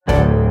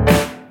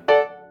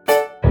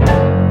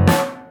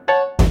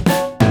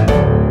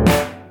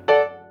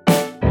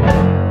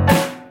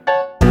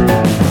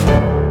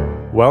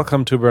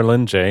welcome to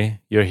Berlin, Jay.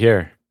 You're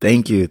here.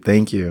 Thank you.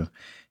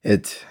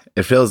 It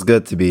feels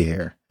good to be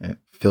here. It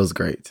feels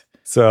great.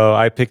 So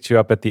I picked you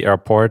up at the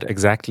airport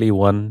exactly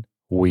 1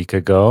 week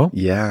ago.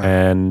 Yeah.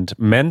 And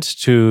meant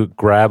to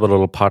grab a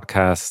little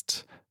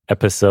podcast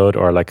episode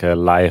or like a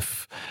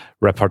live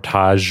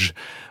reportage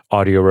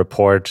audio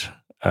report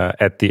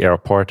at the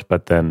airport,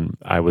 but then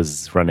I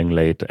was running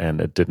late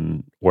and it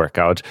didn't work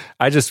out.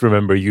 I just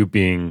remember you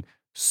being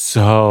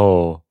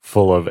so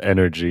full of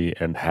energy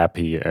and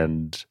happy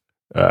and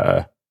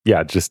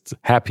just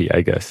happy,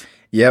 I guess.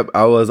 Yep,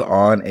 I was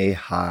on a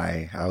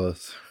high. I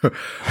was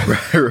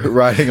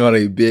riding on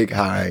a big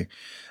high.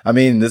 I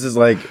mean, this is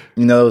like,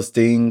 those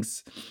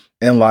things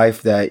in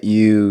life that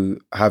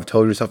you have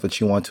told yourself that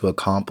you want to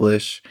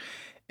accomplish,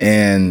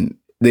 and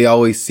they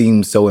always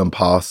seem so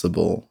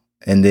impossible.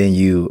 And then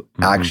you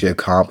actually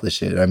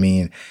accomplish it. I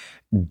mean,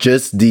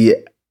 just the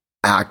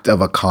act of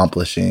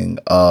accomplishing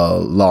a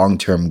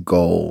long-term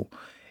goal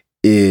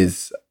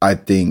is, I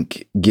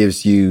think,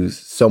 gives you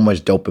so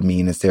much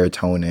dopamine and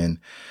serotonin.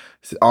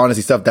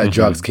 Honestly, stuff that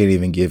drugs can't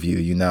even give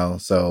you,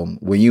 So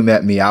when you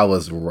met me, I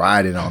was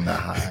riding on that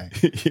high.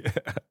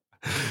 Yeah.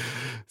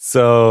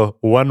 So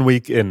 1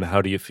 week in,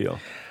 how do you feel?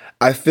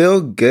 I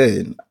feel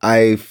good.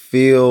 I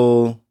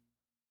feel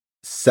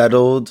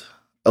settled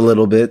a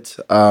little bit.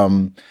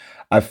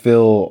 I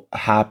feel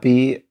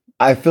happy.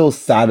 I feel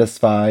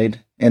satisfied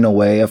in a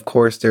way. Of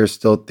course, there's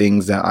still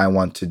things that I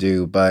want to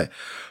do, but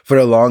for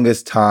the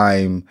longest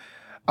time,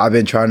 I've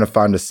been trying to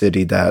find a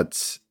city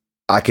that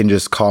I can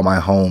just call my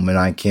home and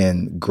I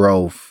can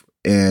grow.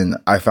 And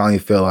I finally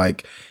feel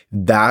like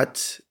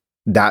that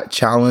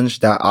challenge,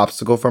 that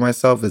obstacle for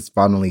myself is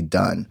finally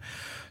done.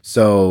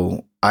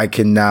 So I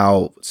can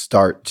now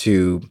start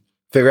to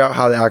figure out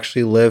how to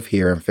actually live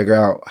here and figure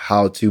out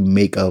how to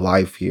make a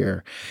life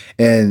here.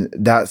 And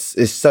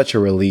it's such a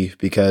relief,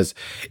 because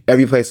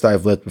every place that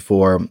I've lived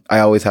before, I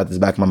always had this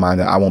back in my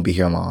mind that I won't be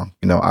here long.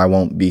 I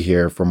won't be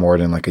here for more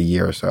than like a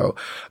year or so.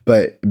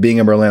 But being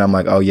in Berlin, I'm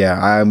like, oh yeah,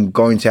 I'm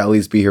going to at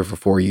least be here for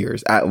 4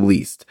 years, at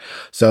least.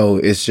 So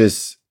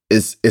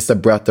it's a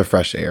breath of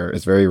fresh air.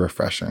 It's very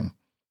refreshing.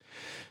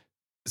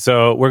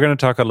 So we're going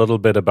to talk a little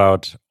bit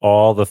about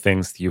all the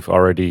things you've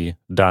already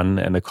done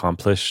and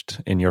accomplished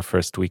in your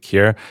first week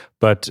here.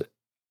 But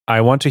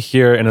I want to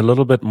hear in a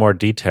little bit more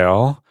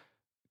detail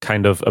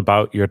kind of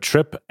about your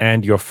trip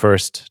and your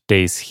first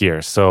days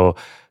here. So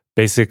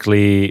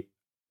basically,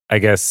 I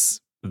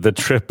guess the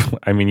trip,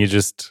 I mean, you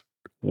just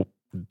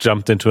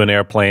jumped into an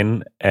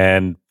airplane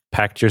and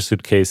packed your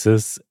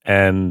suitcases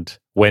and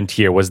went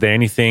here. Was there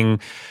anything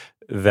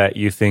that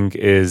you think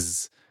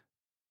is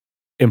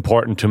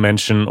important to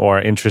mention or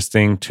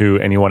interesting to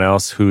anyone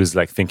else who's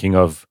like thinking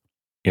of,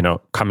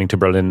 coming to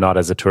Berlin not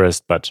as a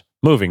tourist, but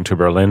moving to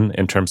Berlin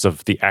in terms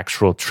of the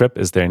actual trip?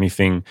 Is there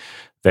anything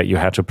that you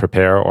had to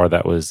prepare or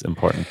that was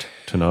important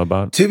to know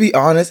about? To be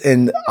honest,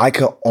 and I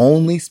can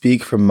only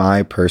speak from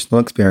my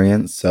personal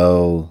experience,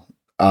 so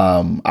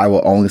I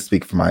will only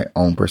speak from my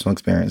own personal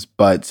experience,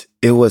 but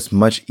it was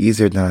much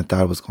easier than I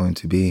thought it was going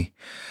to be.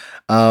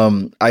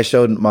 I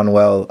showed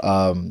Manuel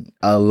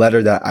a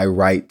letter that I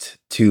write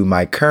to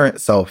my current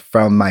self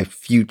from my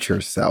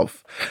future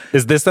self.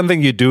 Is this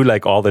something you do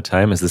like all the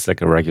time? Is this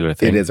like a regular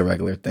thing? It is a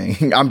regular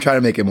thing. I'm trying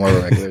to make it more of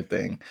a regular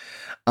thing.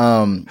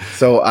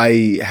 So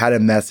I had a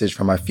message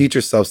from my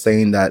future self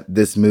saying that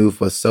this move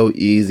was so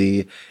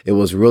easy. It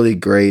was really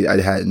great.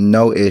 I had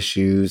no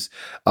issues.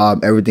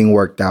 Everything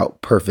worked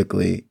out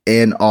perfectly.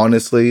 And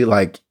honestly,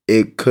 like,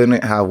 it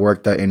couldn't have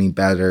worked out any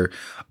better.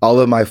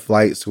 All of my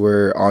flights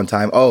were on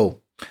time. Oh,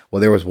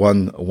 well, there was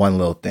one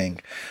little thing.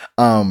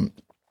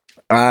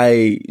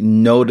 I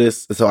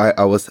noticed, so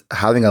I was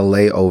having a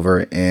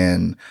layover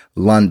in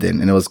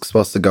London, and it was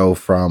supposed to go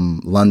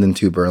from London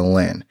to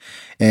Berlin.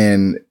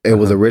 And it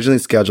was originally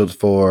scheduled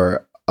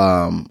for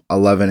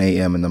 11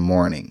 a.m. in the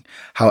morning.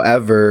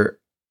 However,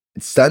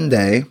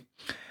 Saturday,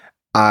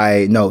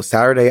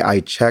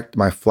 I checked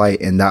my flight,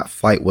 and that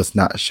flight was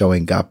not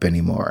showing up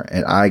anymore.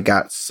 And I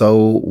got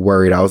so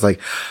worried. I was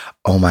like,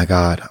 oh my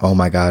God,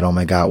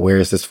 where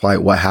is this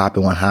flight? What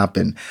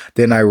happened?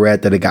 Then I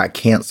read that it got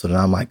canceled,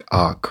 and I'm like,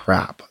 oh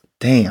crap,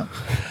 damn.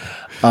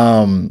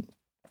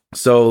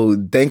 So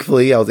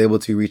thankfully I was able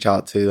to reach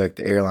out to like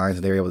the airlines,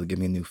 and they were able to give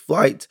me a new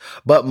flight.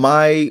 But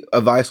my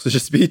advice was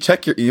just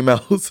check your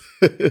emails.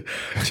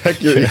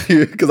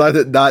 Because I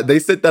did not, they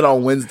sent that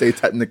on Wednesday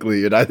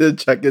technically, and I didn't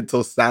check it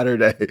till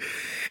Saturday.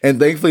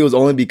 And thankfully it was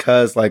only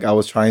because like I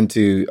was trying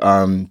to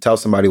tell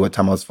somebody what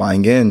time I was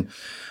flying in.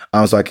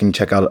 So I can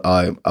check out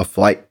a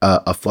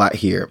flat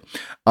here.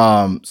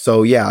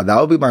 So yeah,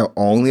 that would be my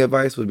only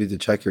advice, would be to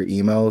check your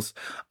emails.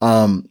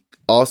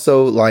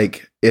 Also,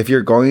 like, if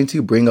you're going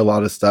to bring a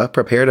lot of stuff,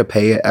 prepare to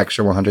pay an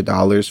extra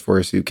 $100 for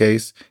a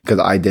suitcase, because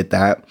I did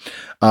that.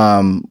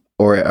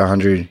 Or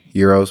 100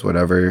 euros,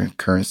 whatever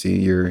currency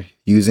you're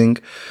using.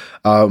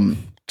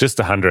 Just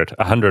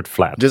 100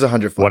 flat. Just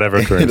 100 flat.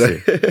 Whatever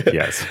currency.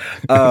 Yes.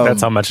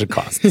 That's how much it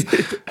costs.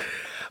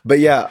 But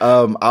yeah,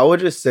 I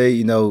would just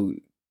say,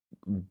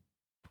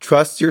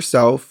 trust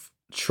yourself,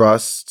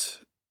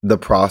 trust the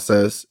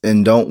process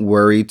and don't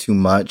worry too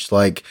much.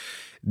 Like,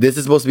 this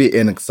is supposed to be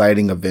an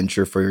exciting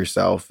adventure for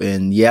yourself.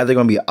 And yeah, there are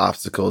going to be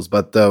obstacles,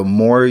 but the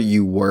more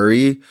you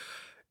worry,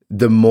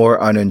 the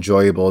more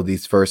unenjoyable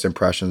these first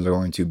impressions are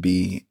going to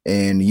be.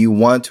 And you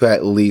want to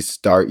at least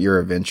start your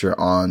adventure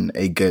on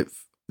a good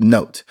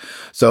note.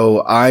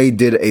 So I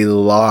did a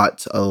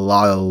lot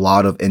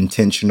of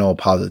intentional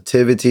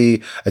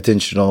positivity,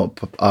 intentional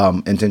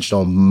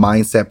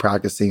mindset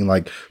practicing,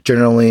 like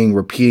journaling,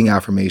 repeating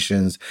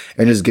affirmations,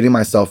 and just getting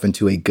myself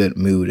into a good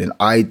mood. And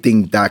I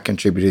think that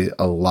contributed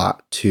a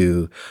lot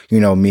to,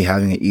 me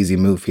having an easy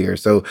move here.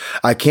 So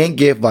I can't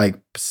give like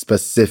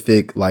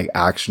specific, like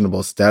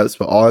actionable steps,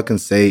 but all I can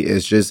say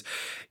is just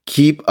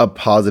keep a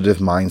positive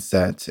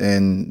mindset.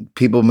 And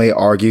people may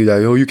argue that,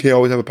 you can't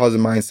always have a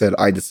positive mindset.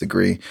 I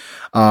disagree.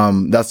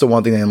 That's the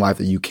one thing in life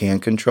that you can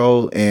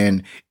control.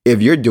 And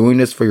if you're doing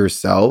this for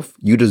yourself,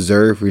 you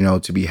deserve,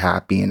 to be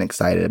happy and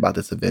excited about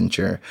this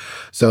adventure.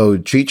 So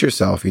treat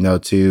yourself,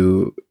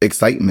 to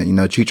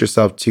excitement, treat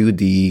yourself to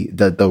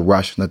the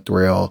rush and the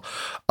thrill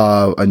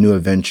of a new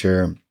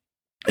adventure.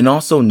 And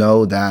also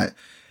know that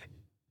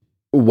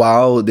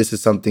while this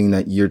is something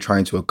that you're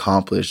trying to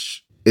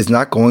accomplish, it's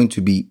not going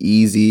to be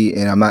easy.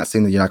 And I'm not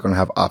saying that you're not going to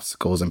have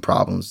obstacles and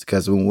problems,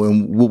 because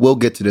we'll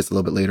get to this a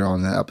little bit later on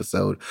in the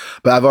episode.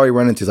 But I've already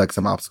run into like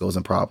some obstacles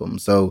and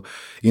problems. So,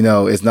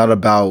 it's not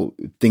about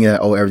thinking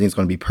that, everything's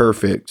going to be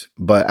perfect,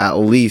 but at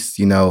least,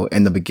 in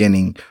the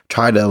beginning,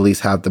 try to at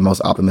least have the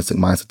most optimistic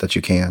mindset that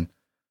you can.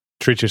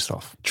 Treat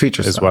yourself.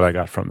 Is what I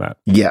got from that.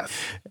 Yes.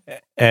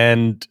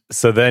 And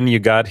so then you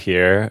got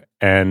here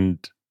and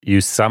you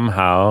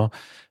somehow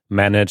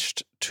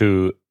managed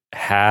to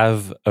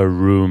have a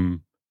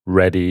room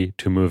ready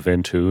to move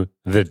into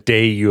the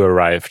day you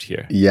arrived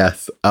here.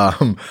 Yes.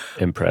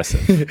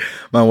 Impressive.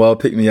 Manuel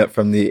picked me up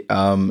from the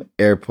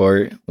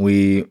airport.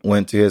 We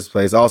went to his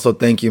place. Also,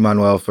 thank you,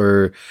 Manuel,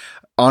 for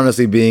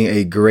honestly being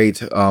a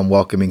great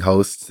welcoming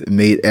host. It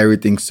made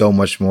everything so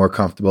much more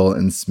comfortable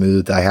and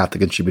smooth. I have to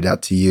contribute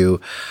that to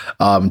you.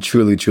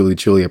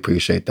 Truly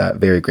appreciate that.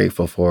 Very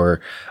grateful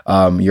for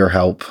your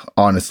help.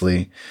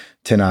 Honestly,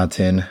 10 out of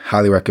 10.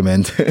 Highly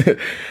recommend.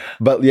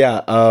 But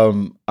yeah,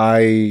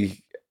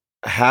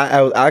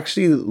 I was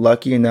actually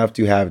lucky enough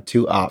to have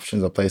two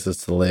options of places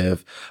to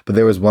live, but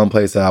there was one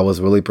place that I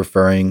was really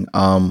preferring.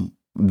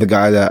 The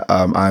guy that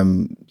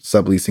I'm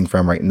subleasing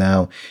from right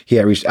now, he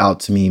had reached out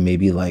to me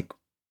maybe like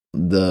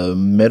the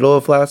middle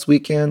of last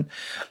weekend,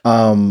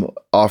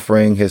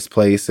 offering his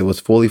place. It was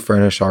fully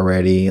furnished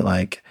already,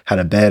 like had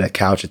a bed, a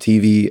couch, a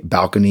TV,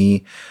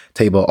 balcony,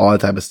 table, all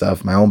that type of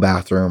stuff, my own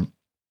bathroom.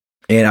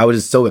 And I was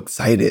just so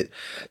excited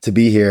to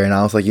be here. And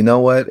I was like, you know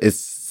what? It's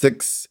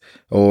 6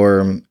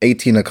 or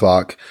 18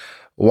 o'clock.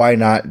 Why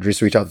not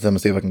just reach out to them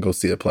and see if I can go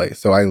see the place?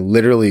 So I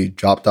literally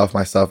dropped off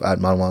my stuff at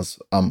Manuel's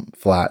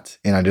flat,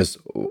 and I just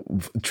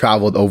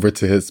traveled over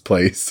to his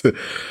place.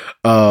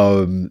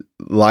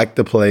 Liked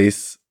the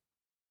place,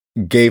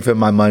 gave him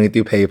my money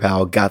through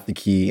PayPal, got the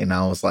key, and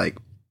I was like,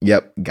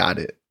 yep, got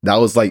it. That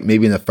was like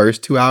maybe in the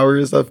first 2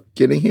 hours of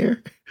getting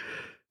here.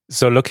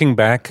 So looking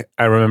back,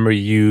 I remember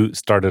you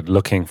started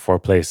looking for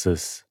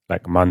places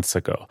like months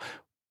ago.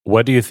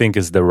 What do you think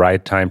is the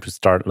right time to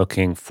start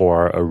looking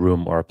for a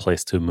room or a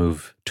place to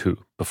move to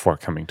before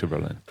coming to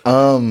Berlin?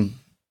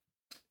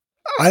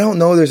 I don't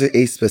know. There's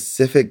a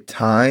specific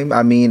time.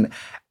 I mean,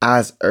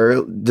 as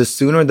early, the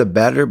sooner the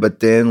better. But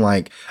then,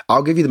 like,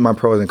 I'll give you my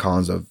pros and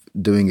cons of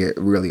doing it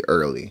really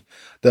early.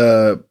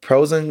 The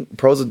pros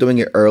of doing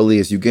it early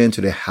is you get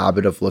into the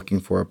habit of looking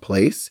for a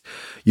place.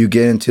 You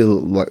get into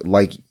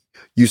like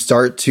you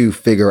start to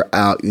figure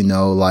out,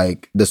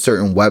 like the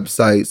certain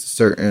websites,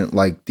 certain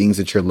like things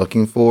that you're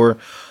looking for,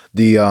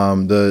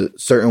 the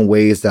certain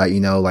ways that,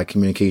 like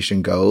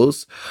communication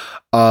goes.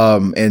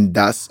 And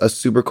that's a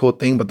super cool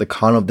thing. But the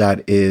con of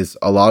that is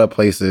a lot of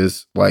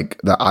places like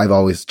that I've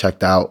always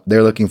checked out,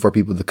 they're looking for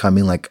people to come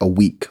in like a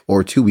week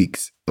or 2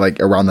 weeks, like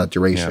around that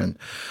duration.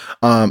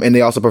 Yeah. And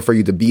they also prefer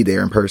you to be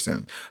there in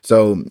person.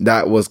 So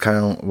that was kind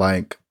of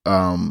like,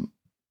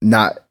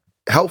 not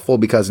helpful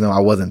because, I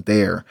wasn't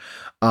there.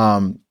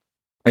 And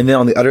then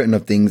on the other end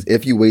of things,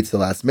 if you wait to the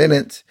last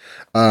minute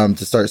to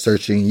start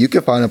searching, you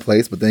can find a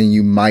place, but then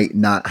you might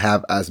not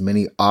have as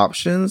many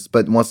options.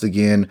 But once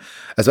again,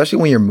 especially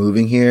when you're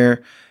moving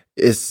here,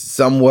 it's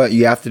somewhat,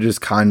 you have to just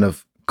kind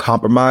of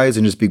compromise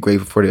and just be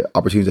grateful for the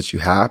opportunities that you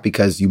have,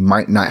 because you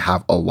might not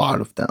have a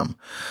lot of them.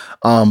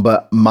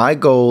 But my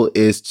goal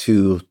is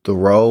to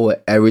throw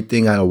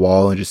everything at a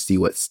wall and just see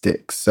what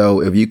sticks.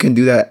 So if you can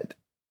do that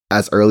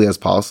as early as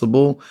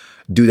possible,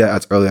 do that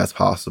as early as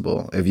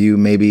possible. If you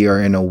maybe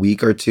are in a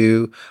week or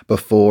two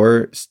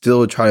before,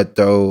 still try to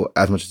throw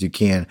as much as you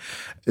can.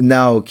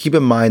 Now, keep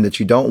in mind that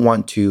you don't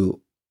want to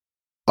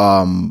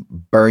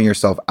burn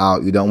yourself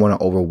out. You don't want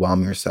to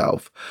overwhelm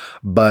yourself,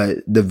 but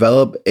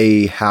develop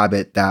a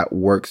habit that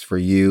works for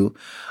you.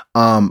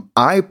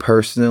 I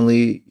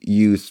personally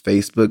use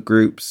Facebook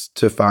groups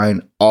to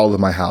find all of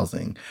my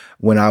housing.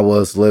 When I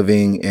was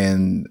living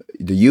in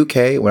the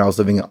UK, when I was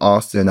living in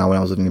Austin, now when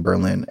I was living in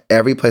Berlin,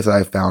 every place that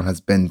I found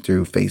has been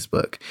through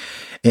Facebook.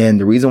 And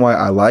the reason why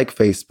I like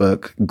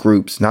Facebook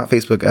groups, not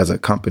Facebook as a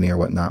company or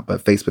whatnot,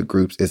 but Facebook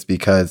groups, is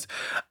because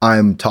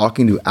I'm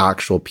talking to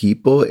actual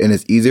people, and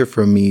it's easier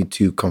for me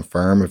to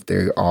confirm if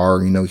they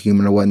are,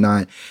 human or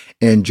whatnot.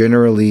 And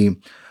generally,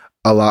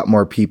 a lot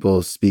more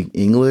people speak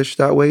English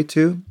that way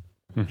too.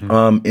 Mm-hmm.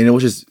 And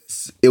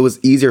it was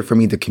easier for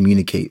me to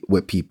communicate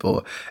with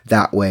people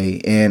that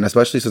way. And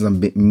especially since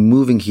I'm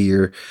moving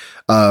here,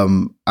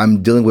 I'm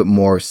dealing with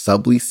more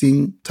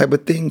subleasing type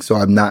of thing. So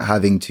I'm not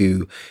having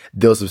to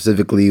deal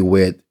specifically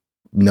with,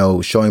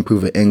 showing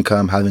proof of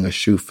income, having a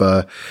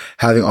shufa,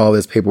 having all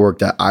this paperwork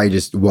that I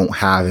just won't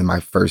have in my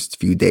first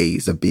few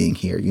days of being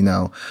here,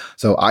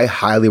 So I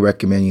highly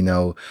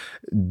recommend,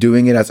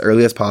 doing it as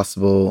early as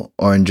possible,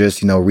 or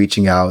just,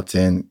 reaching out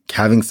and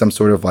having some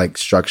sort of like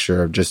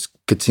structure of just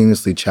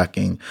continuously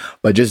checking,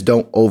 but just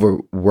don't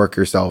overwork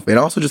yourself. And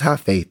also just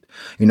have faith,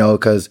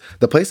 because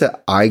the place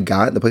that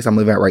the place I'm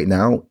living at right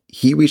now,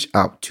 he reached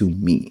out to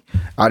me.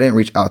 I didn't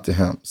reach out to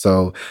him.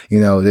 So,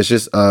 there's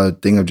just a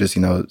thing of just,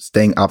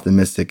 staying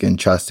optimistic and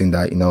trusting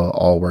that, it'll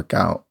all work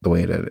out the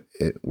way that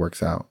it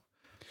works out.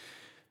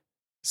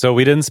 So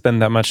we didn't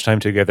spend that much time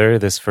together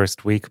this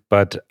first week,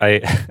 but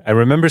I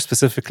remember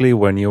specifically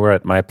when you were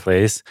at my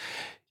place,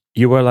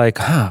 you were like,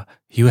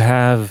 you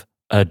have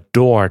a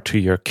door to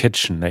your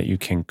kitchen that you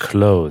can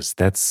close.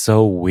 That's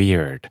so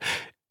weird.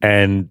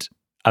 And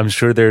I'm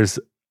sure there's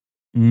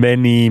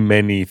many,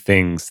 many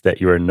things that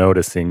you are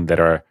noticing that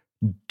are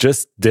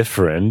just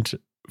different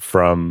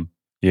from,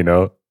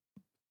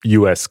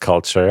 US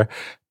culture.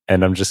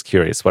 And I'm just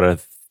curious, what are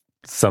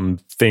some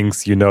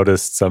things you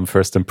noticed, some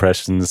first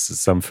impressions,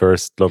 some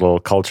first little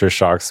culture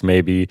shocks,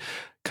 maybe?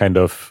 Kind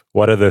of,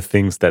 what are the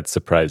things that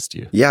surprised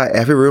you? Yeah,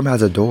 every room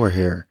has a door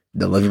here.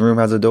 The living room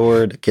has a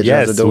door. The kitchen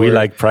has a door. Yes, we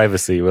like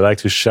privacy. We like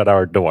to shut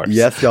our doors.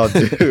 Yes, y'all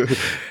do.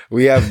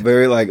 We have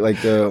very like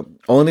the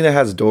only thing that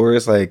has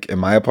doors like in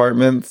my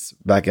apartments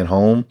back at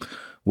home,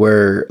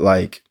 where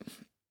like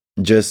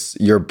just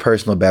your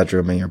personal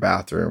bedroom and your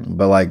bathroom,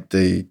 but like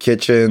the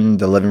kitchen,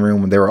 the living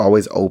room, they were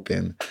always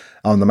open,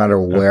 no matter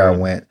where I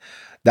went.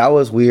 That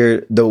was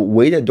weird. The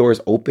way that doors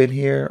open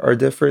here are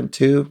different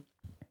too.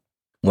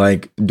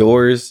 Like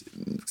doors,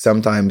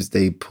 sometimes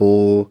they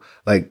pull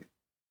like.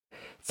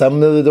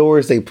 Some of the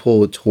doors, they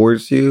pull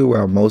towards you,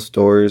 while most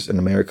doors in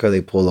America,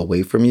 they pull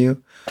away from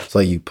you. So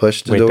you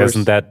push the doors.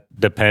 Doesn't that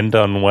depend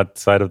on what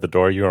side of the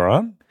door you're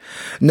on?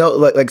 No,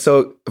 like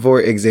so,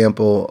 for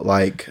example,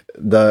 like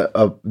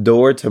the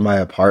door to my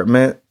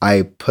apartment,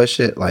 I push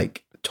it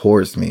like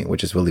towards me,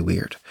 which is really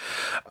weird.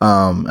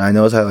 I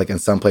notice how like in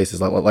some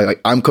places,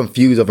 like I'm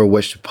confused over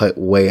which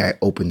way I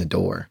open the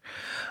door.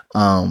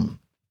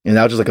 And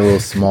that was just like a little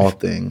small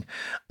thing.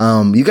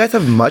 You guys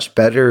have much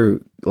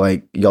better,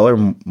 like y'all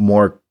are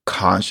more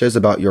conscious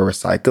about your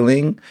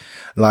recycling.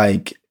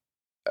 Like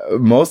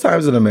most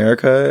times in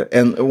America,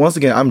 and once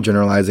again, I'm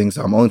generalizing,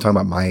 so I'm only talking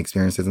about my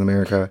experiences in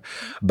America,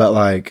 but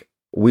like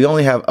we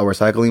only have a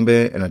recycling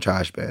bin and a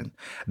trash bin.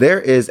 There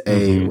is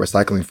a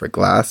recycling for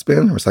glass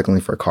bin,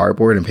 recycling for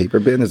cardboard and paper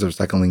bin. There's a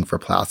recycling for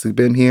plastic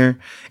bin here,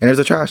 and there's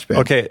a trash bin.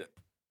 Okay.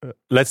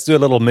 Let's do a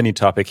little mini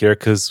topic here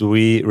because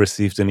we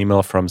received an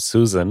email from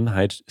Susan.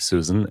 Hi,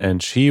 Susan.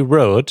 And she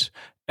wrote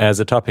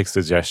as a topic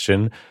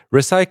suggestion,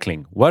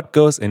 recycling. What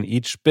goes in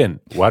each bin?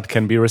 What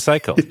can be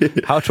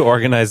recycled? How to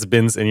organize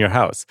bins in your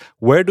house?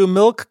 Where do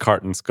milk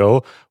cartons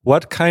go?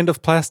 What kind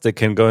of plastic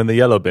can go in the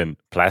yellow bin?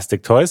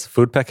 Plastic toys?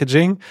 Food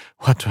packaging?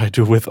 What do I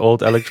do with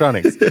old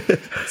electronics?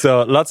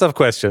 So lots of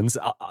questions.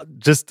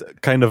 Just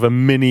kind of a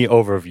mini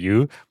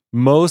overview.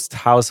 Most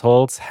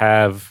households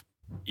have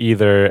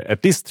either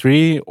at least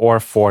 3 or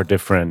 4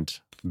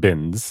 different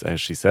bins, as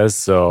she says.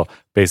 So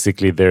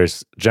basically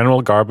there's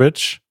general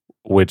garbage,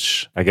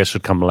 which I guess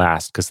should come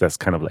last because that's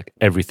kind of like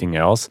everything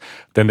else.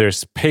 Then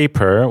there's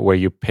paper, where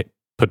you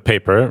put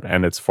paper,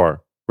 and it's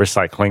for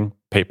recycling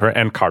paper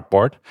and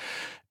cardboard.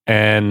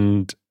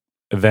 And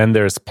then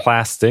there's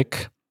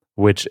plastic,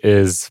 which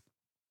is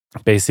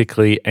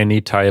basically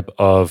any type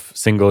of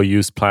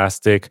single-use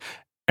plastic,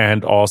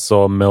 and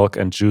also milk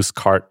and juice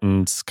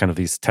cartons, kind of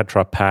these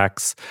Tetra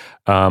packs.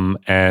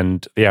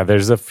 And yeah,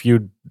 there's a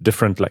few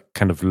different like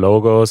kind of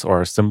logos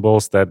or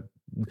symbols that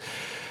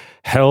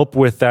help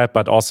with that,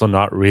 but also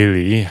not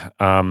really.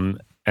 And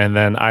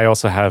then I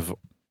also have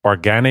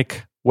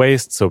organic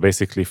waste, so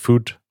basically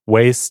food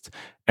waste.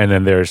 And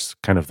then there's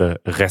kind of the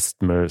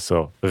Restmüll.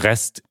 So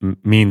rest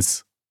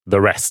means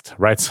the rest,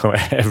 right? So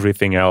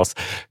everything else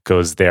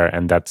goes there,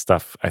 and that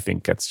stuff I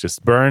think gets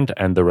just burned,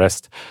 and the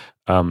rest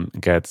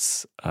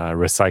gets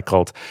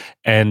recycled.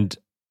 And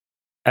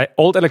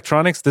old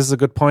electronics, this is a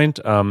good point.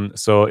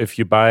 So if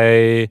you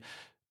buy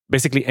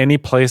basically any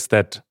place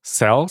that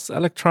sells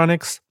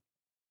electronics,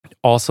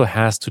 also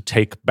has to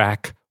take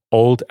back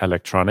old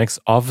electronics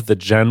of the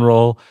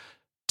general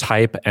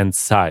type and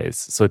size.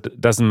 So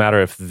it doesn't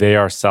matter if they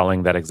are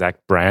selling that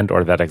exact brand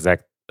or that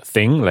exact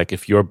thing. Like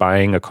if you're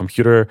buying a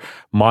computer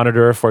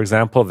monitor, for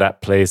example,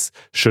 that place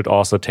should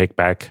also take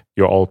back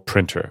your old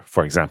printer,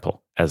 for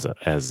example, as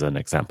an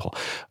example.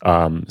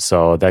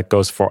 So that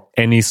goes for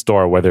any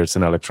store, whether it's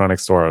an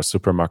electronics store or a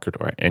supermarket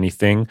or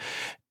anything.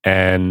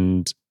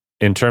 And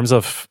in terms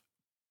of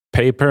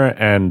paper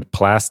and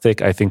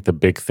plastic, I think the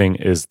big thing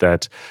is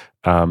that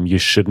you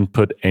shouldn't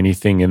put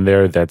anything in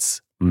there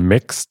that's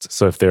mixed.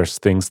 So if there's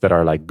things that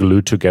are like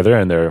glued together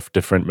and they're of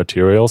different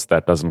materials,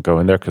 that doesn't go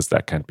in there because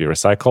that can't be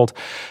recycled.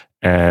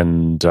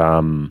 And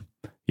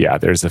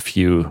there's a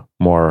few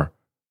more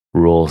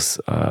rules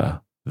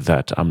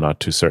that I'm not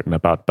too certain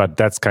about, but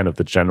that's kind of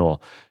the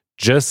general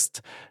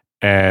gist.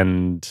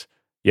 And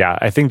yeah,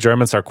 I think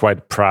Germans are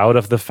quite proud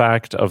of the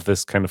fact of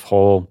this kind of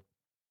whole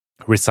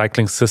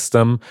recycling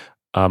system.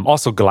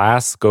 Also,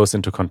 glass goes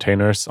into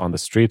containers on the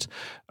street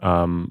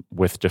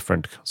with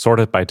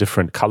sorted by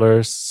different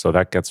colors, so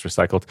that gets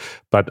recycled.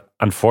 But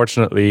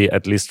unfortunately,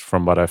 at least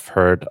from what I've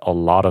heard, a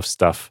lot of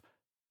stuff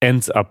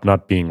ends up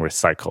not being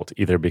recycled,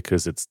 either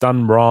because it's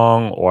done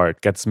wrong or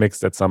it gets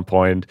mixed at some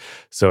point.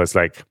 So it's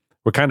like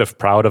we're kind of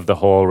proud of the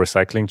whole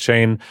recycling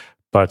chain,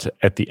 but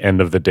at the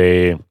end of the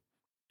day,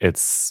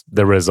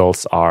 the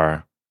results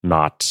are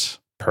not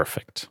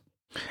perfect.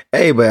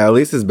 Hey, but at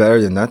least it's better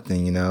than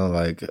nothing, you know?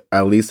 Like,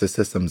 at least the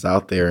system's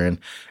out there. And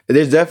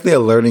there's definitely a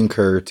learning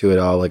curve to it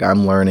all. Like,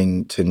 I'm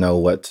learning to know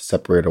what to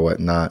separate or what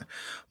not.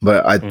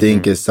 But I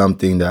think it's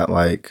something that,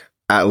 like,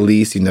 at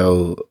least, you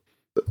know,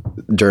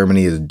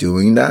 Germany is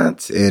doing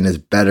that. And it's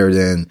better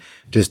than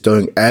just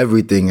throwing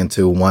everything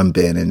into one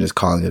bin and just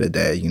calling it a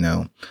day, you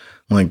know?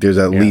 Like, there's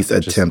at least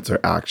attempts or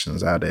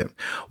actions at it.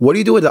 What do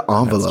you do with the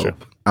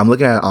envelope? I'm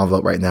looking at an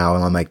envelope right now,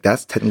 and I'm like,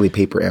 that's technically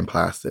paper and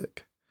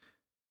plastic.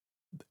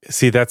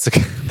 See, that's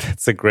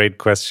a great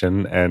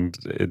question, and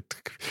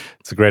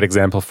it's a great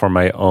example for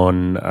my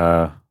own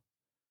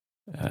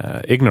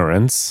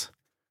ignorance.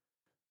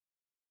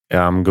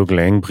 I'm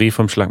Googling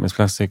Briefumschlag mit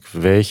Plastik,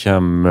 welcher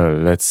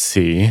Müll? Let's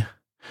see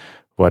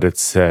what it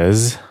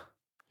says.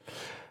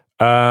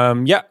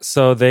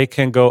 So they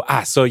can go,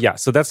 so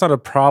that's not a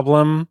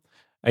problem.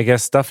 I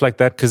guess stuff like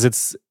that, because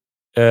it's,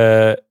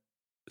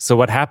 so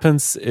what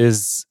happens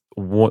is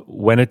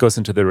when it goes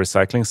into the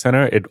recycling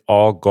center, it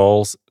all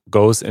goes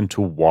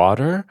into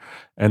water,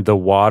 and the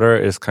water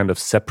is kind of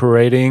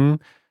separating,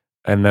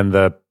 and then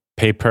the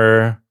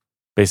paper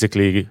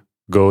basically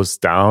goes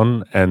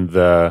down and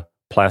the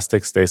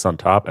plastic stays on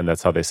top, and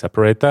that's how they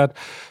separate that.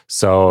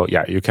 So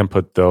yeah, you can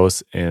put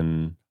those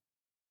in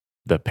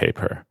the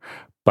paper.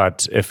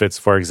 But if it's,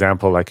 for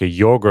example, like a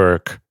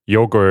yogurt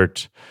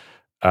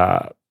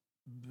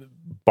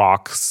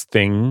box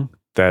thing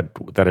that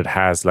it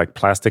has like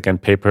plastic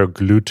and paper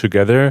glued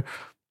together,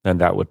 then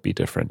that would be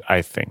different,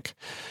 I think.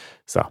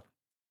 So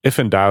if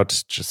in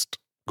doubt, just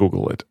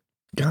Google it.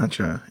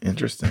 Gotcha.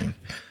 Interesting.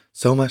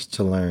 So much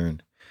to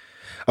learn.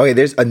 Okay,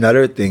 there's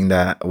another thing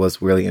that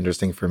was really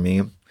interesting for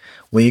me.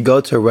 When you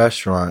go to a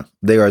restaurant,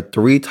 there are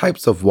 3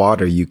 types of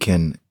water you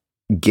can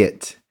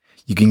get.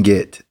 You can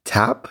get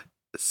tap,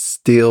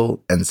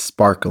 still, and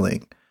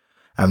sparkling.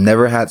 I've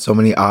never had so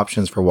many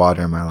options for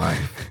water in my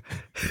life.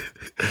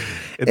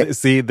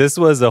 See, this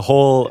was a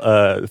whole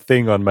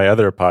thing on my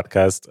other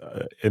podcast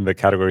in the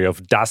category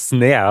of Das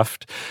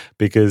nervt,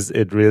 because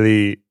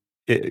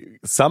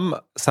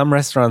some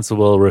restaurants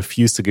will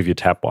refuse to give you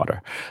tap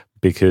water,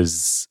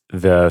 because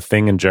the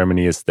thing in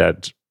Germany is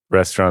that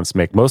restaurants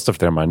make most of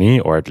their money,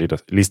 or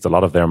at least a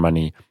lot of their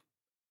money,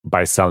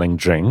 by selling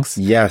drinks.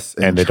 Yes,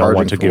 and they don't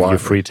want to give you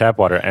free tap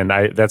water. And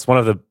that's one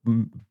of the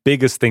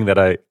biggest thing that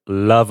I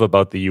love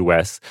about the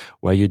US,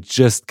 where you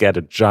just get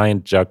a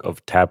giant jug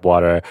of tap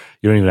water.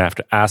 You don't even have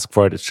to ask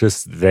for it. It's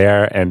just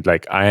there. And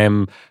like, I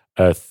am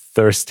a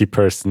thirsty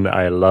person.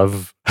 I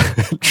love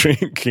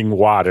drinking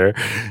water.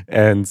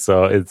 And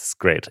so it's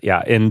great.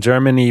 Yeah. In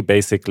Germany,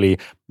 basically,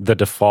 the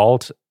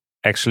default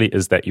actually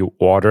is that you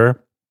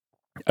order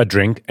a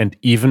drink. And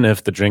even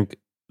if the drink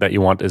that you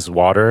want is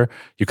water,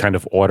 you kind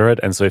of order it.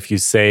 And so if you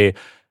say,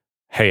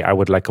 hey, I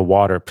would like a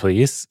water,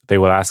 please, they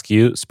will ask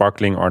you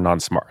sparkling or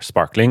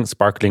non-sparkling.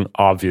 Sparkling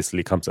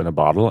obviously comes in a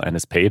bottle and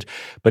is paid.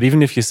 But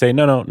even if you say,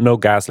 no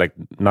gas, like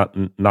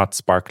not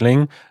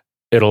sparkling,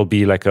 it'll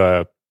be like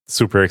a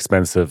super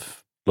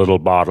expensive little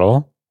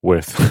bottle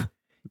with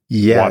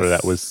water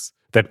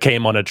that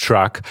came on a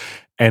truck.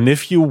 And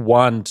if you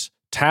want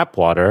tap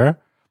water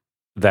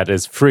that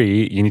is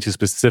free, you need to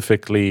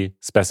specifically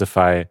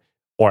specify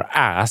or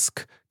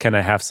ask, can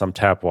I have some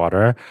tap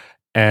water?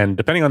 And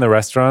depending on the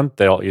restaurant,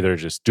 they'll either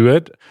just do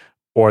it,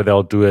 or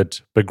they'll do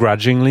it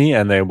begrudgingly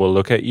and they will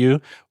look at you.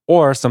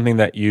 Or something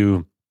that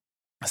you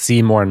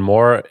see more and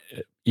more,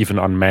 even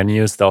on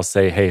menus, they'll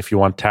say, hey, if you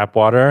want tap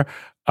water,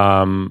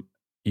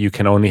 you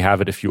can only have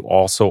it if you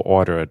also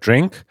order a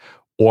drink,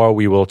 or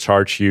we will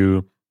charge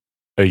you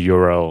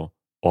 €1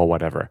 or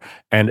whatever.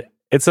 And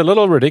it's a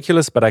little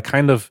ridiculous, but I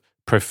kind of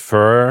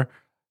prefer...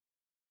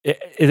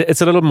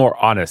 It's a little more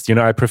honest. You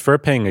know, I prefer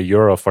paying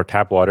 €1 for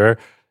tap water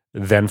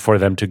than for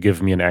them to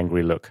give me an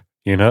angry look.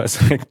 You know,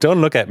 it's like, don't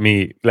look at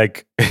me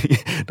like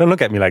don't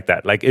look at me like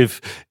that. Like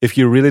if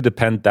you really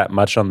depend that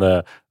much on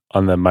the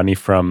money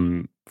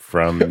from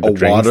the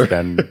drinks, water.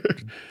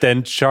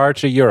 then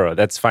charge €1.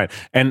 That's fine.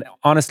 And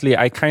honestly,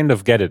 I kind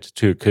of get it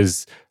too,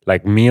 because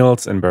like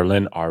meals in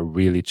Berlin are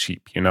really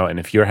cheap, you know. And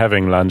if you're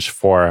having lunch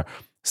for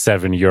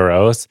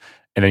 €7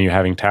 and then you're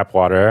having tap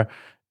water,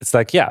 it's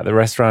like, yeah, the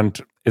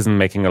restaurant isn't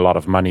making a lot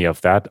of money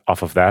off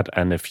of that.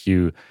 And if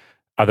you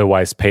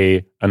otherwise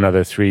pay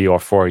another €3 or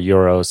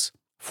 €4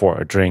 for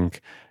a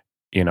drink,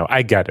 you know,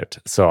 I get it.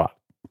 So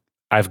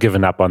I've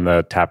given up on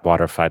the tap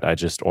water fight. I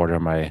just order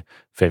my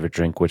favorite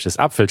drink, which is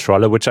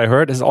Apfelschorle, which I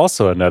heard is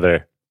also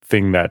another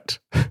thing that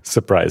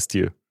surprised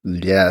you.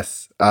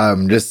 Yes.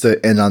 Just to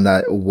end on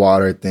that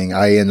water thing,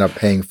 I ended up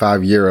paying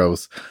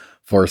 €5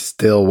 for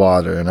still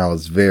water, and I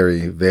was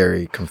very,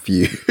 very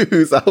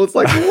confused. I was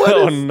like,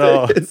 "What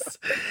is this?"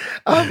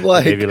 I'm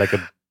like, maybe like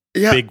a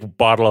big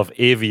bottle of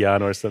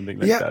Evian or something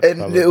like that. And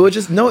probably. It was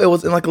just it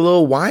was in like a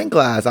little wine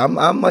glass. I'm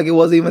like, it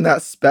wasn't even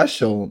that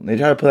special. They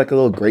tried to put like a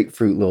little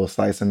grapefruit little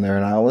slice in there,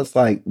 and I was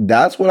like,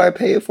 that's what I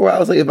paid for. I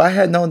was like, if I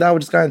had known that, I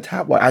would just gotten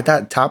tap water. I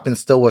thought tap and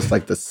still was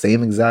like the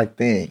same exact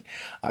thing.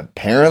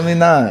 Apparently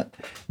not.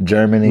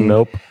 Germany.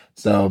 Nope.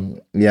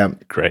 So yeah.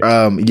 Great.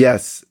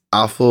 Yes.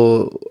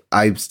 Apple,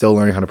 I'm still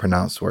learning how to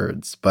pronounce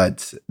words,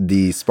 but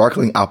the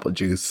sparkling apple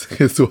juice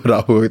is what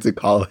I'm going to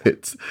call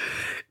it,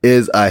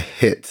 is a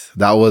hit.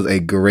 That was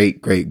a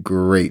great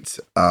discovery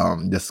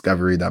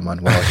that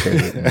Manuel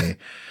shared with me.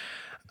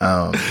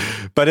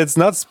 But it's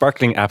not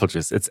sparkling apple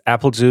juice. It's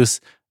apple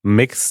juice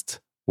mixed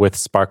with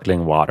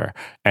sparkling water.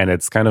 And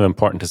it's kind of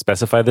important to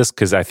specify this,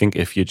 because I think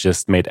if you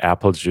just made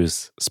apple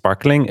juice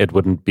sparkling, it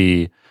wouldn't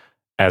be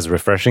as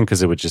refreshing,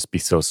 because it would just be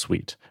so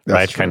sweet. That's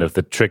right? True. Kind of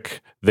the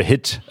trick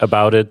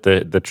about it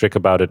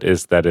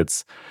is that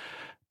it's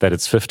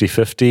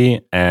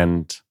 50-50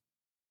 and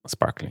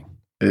sparkling.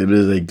 It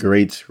is a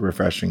great,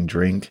 refreshing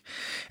drink.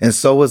 And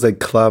so is a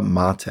Club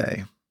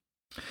Mate.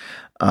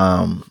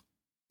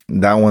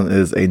 That one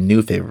is a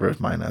new favorite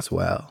of mine as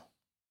well.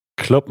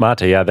 Club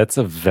Mate, yeah, that's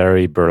a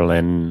very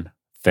Berlin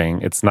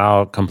thing. It's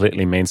now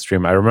completely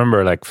mainstream. I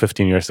remember like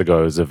 15 years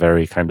ago, it was a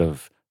very kind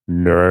of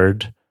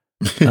nerd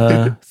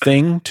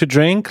thing to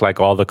drink. Like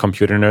all the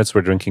computer nerds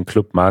were drinking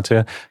Club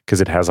Mate because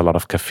it has a lot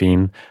of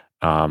caffeine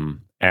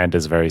and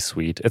is very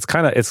sweet. It's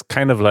kind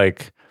of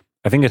like,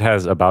 I think it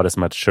has about as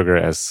much sugar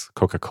as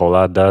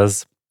Coca-Cola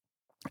does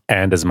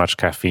and as much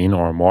caffeine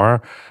or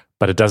more,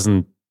 but it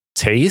doesn't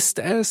taste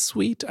as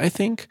sweet, I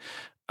think.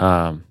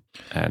 And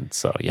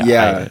so,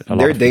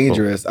 they're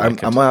dangerous. I'm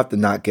gonna have to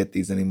not get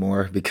these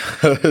anymore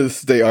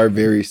because they are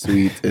very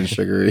sweet and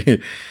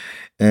sugary.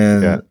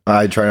 And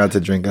I try not to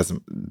drink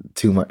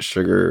too much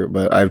sugar,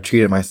 but I've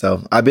treated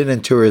myself. I've been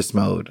in tourist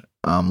mode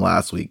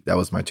last week. That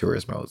was my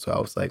tourist mode. So I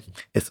was like,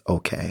 it's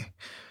okay.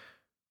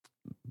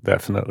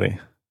 Definitely.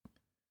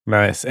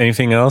 Nice.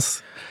 Anything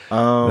else?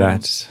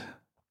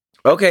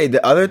 Okay,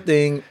 the other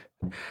thing,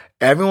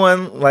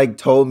 everyone like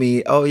told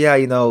me, oh yeah,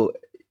 you know,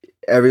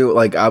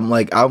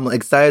 I'm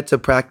excited to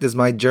practice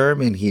my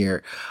German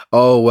here.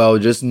 Oh well,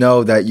 just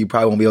know that you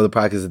probably won't be able to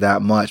practice it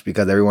that much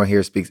because everyone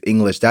here speaks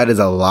English. That is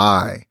a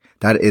lie.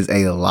 That is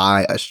a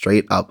lie, a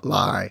straight up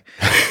lie.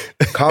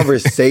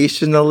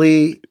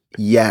 Conversationally,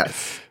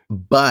 yes,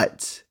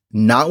 but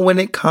not when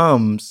it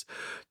comes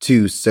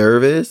to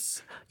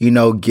service, you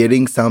know,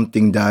 getting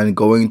something done,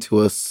 going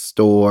to a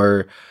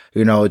store,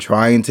 you know,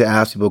 trying to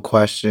ask people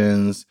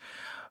questions.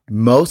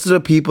 Most of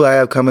the people I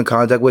have come in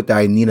contact with that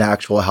I need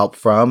actual help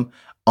from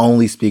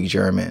only speak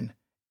German.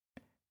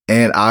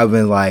 And I've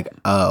been like,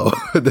 oh,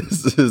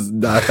 this is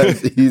not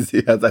as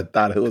easy as I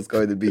thought it was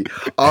going to be.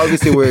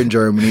 Obviously, we're in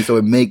Germany, so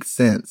it makes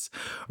sense,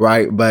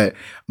 right? But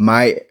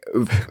my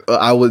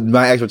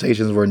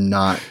expectations were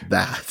not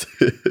that.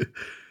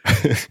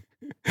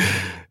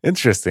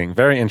 Interesting.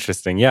 Very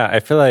interesting. Yeah,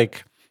 I feel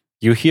like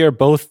you hear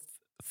both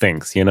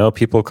things, you know,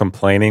 people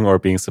complaining or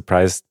being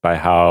surprised by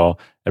how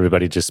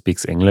everybody just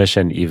speaks English.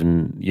 And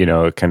even, you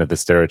know, kind of the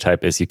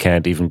stereotype is you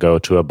can't even go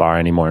to a bar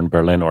anymore in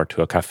Berlin or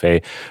to a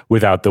cafe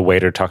without the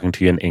waiter talking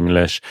to you in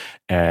English.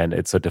 And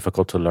it's so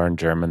difficult to learn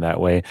German that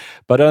way.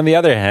 But on the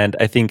other hand,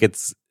 I think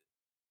it's,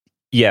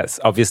 yes,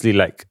 obviously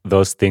like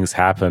those things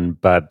happen.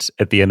 But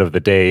at the end of the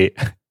day,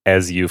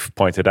 as you've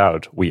pointed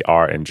out, we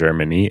are in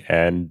Germany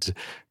and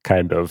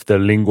kind of the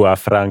lingua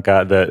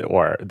franca,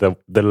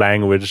 the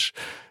language,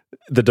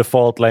 the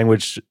default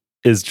language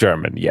is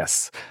German,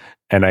 yes.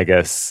 And I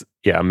guess,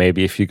 yeah,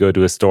 maybe if you go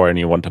to a store and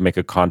you want to make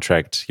a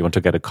contract, you want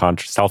to get a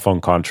cell phone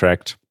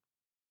contract,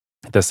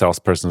 the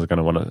salesperson is going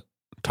to want to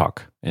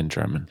talk in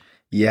German.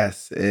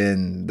 Yes,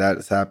 and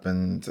that's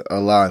happened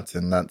a lot.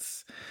 And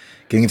that's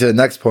getting to the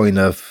next point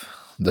of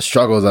the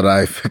struggles that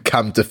I've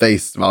come to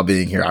face while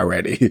being here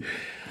already.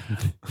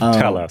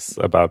 Tell us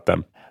about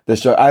them.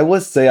 I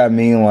would say, I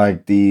mean,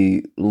 like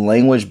the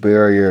language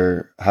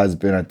barrier has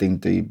been, I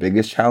think, the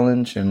biggest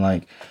challenge. And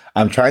like,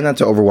 I'm trying not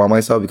to overwhelm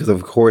myself because,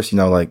 of course, you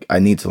know, like I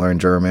need to learn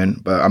German,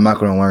 but I'm not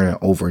going to learn it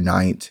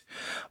overnight.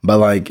 But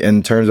like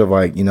in terms of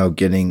like, you know,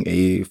 getting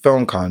a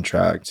film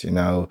contract, you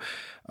know,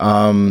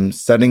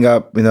 Setting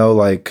up,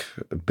 like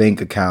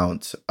bank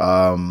accounts,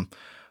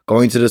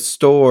 going to the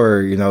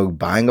store,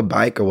 buying a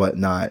bike or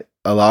whatnot.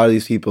 A lot of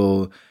these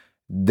people,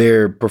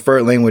 their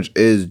preferred language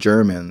is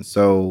German.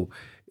 So,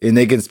 and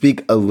they can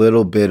speak a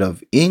little bit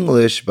of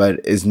English,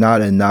 but it's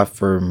not enough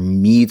for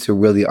me to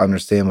really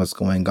understand what's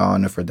going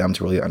on and for them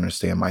to really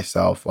understand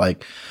myself.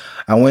 Like,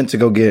 I went to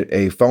go get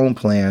a phone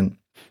plan,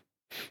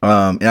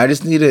 and I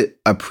just needed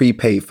a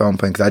prepaid phone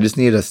plan because I just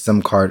needed a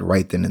SIM card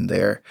right then and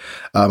there.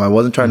 I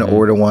wasn't trying to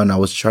order one. I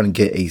was trying to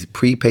get a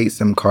prepaid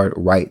SIM card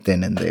right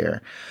then and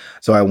there.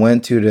 So I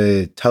went to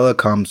the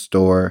telecom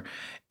store,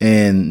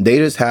 and they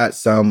just had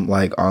some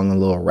like on a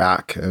little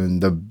rack,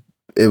 and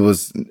it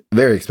was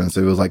very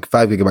expensive. It was like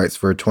 5 gigabytes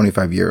for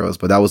 25 euros,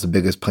 but that was the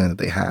biggest plan that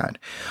they had.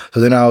 So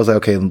then I was like,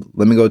 okay,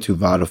 let me go to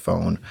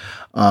Vodafone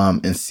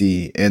and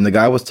see. And the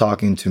guy was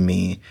talking to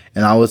me,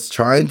 and I was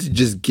trying to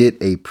just get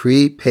a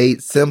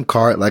prepaid SIM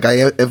card. Like I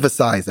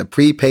emphasized, a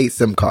prepaid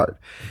SIM card.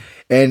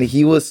 And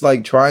he was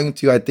like trying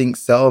to, I think,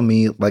 sell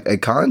me like a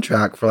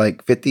contract for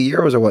like 50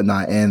 euros or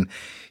whatnot. And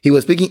he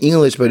was speaking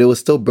English, but it was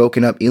still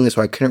broken up English,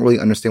 so I couldn't really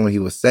understand what he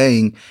was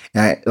saying.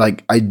 And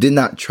I did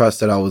not trust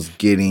that I was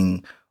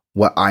getting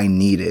what I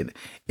needed.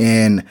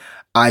 And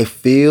I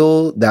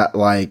feel that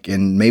like,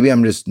 and maybe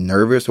I'm just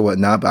nervous or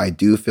whatnot, but I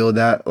do feel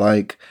that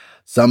like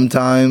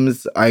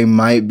sometimes I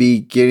might be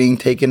getting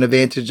taken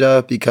advantage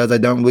of because I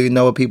don't really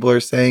know what people are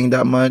saying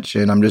that much.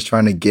 And I'm just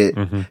trying to get,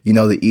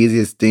 the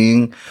easiest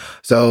thing.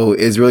 So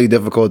it's really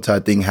difficult to, I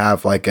think,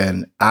 have like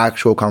an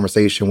actual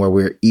conversation where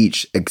we're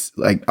each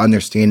like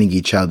understanding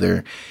each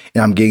other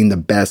and I'm getting the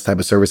best type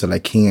of service that I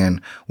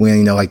can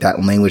when, like that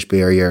language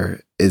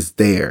barrier is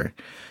there.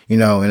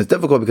 And it's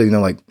difficult because,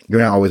 like, you're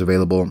not always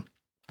available. A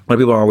lot of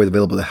people are always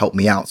available to help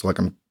me out. So, like,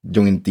 I'm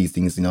doing these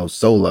things,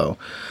 solo.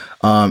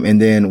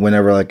 And then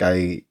whenever, like,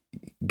 I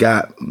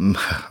got,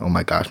 oh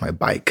my gosh, my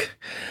bike.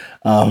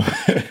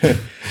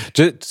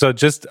 So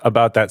just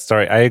about that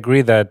story, I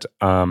agree that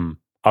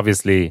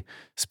obviously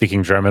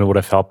speaking German would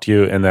have helped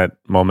you in that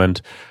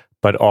moment.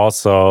 But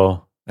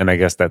also, and I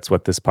guess that's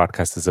what this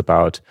podcast is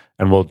about,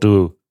 and we'll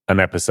do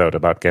an episode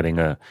about getting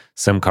a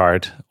SIM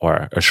card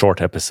or a short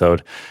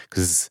episode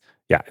because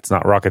yeah, it's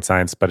not rocket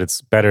science, but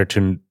it's better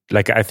to,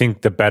 like, I think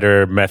the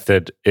better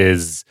method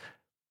is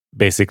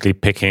basically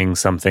picking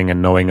something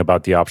and knowing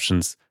about the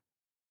options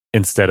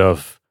instead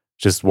of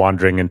just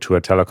wandering into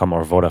a telecom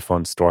or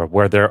Vodafone store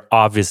where they're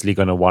obviously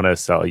going to want to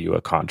sell you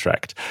a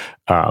contract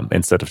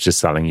instead of just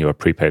selling you a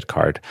prepaid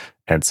card.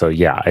 And so,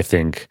 yeah, I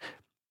think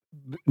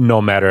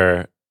no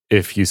matter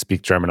if you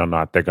speak German or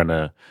not, they're going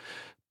to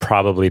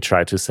probably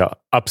try to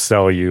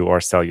upsell you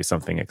or sell you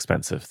something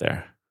expensive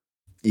there.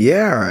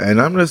 Yeah,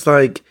 and I'm just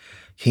like,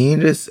 can you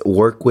just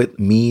work with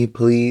me,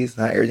 please?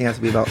 Not everything has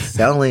to be about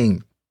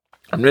selling.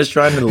 I'm just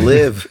trying to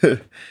live. And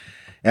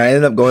I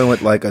ended up going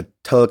with like a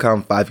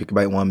Telecom 5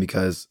 gigabyte one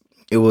because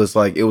it was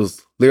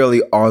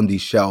literally on the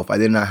shelf. I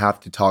did not have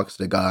to talk to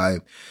the guy.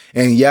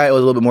 And yeah, it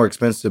was a little bit more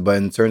expensive, but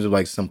in terms of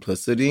like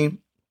simplicity,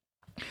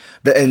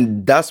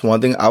 and that's one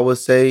thing I would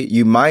say.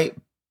 You might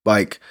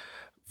like,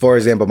 for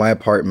example, my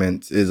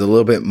apartment is a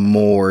little bit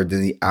more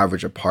than the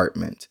average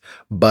apartment,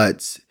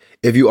 but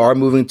if you are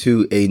moving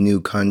to a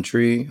new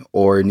country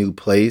or a new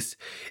place,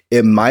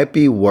 it might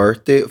be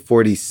worth it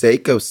for the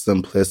sake of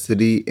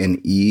simplicity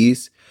and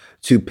ease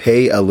to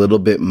pay a little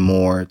bit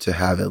more to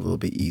have it a little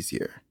bit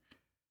easier.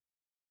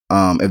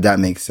 If that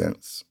makes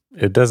sense.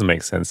 It does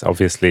make sense.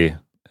 Obviously,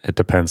 it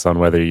depends on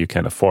whether you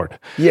can afford.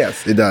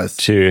 Yes, it does.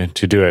 To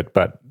do it.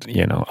 But,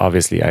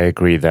 obviously I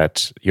agree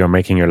that you're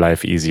making your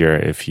life easier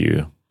if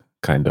you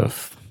kind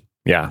of,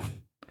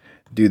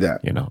 do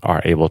that,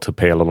 are able to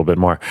pay a little bit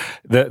more.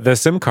 The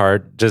SIM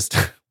card, just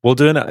we'll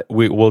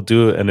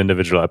do an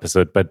individual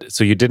episode. But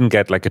so you didn't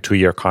get like a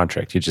 2-year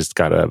contract. You just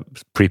got a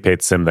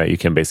prepaid SIM that you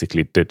can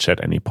basically ditch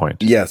at any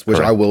point. Yes, which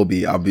correct? I will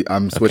be.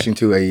 I'm switching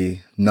to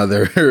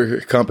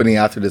another company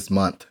after this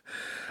month.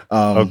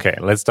 Okay,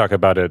 let's talk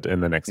about it in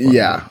the next one.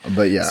 Yeah,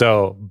 but yeah.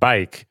 So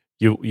bike,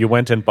 you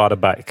went and bought a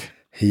bike.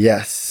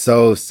 Yes.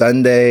 So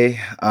Sunday,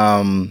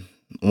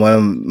 one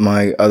of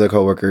my other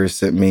coworkers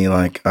sent me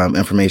like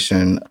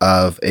information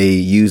of a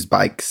used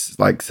bikes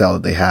like sale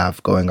that they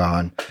have going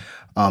on.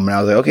 And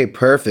I was like, okay,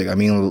 perfect. I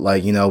mean,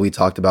 like, we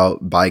talked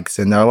about bikes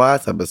in our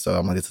last episode.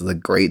 I'm like, this is a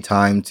great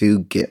time to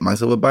get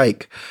myself a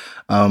bike.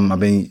 I've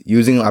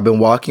been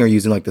walking or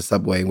using like the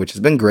subway, which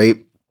has been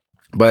great.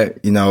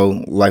 But,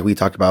 like we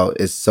talked about,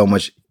 it's so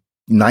much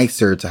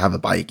nicer to have a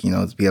bike,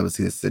 to be able to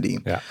see the city.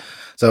 Yeah.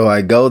 So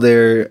I go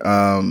there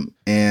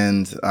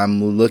and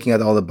I'm looking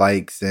at all the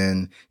bikes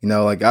and,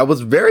 like I was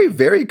very,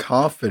 very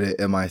confident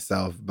in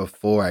myself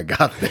before I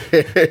got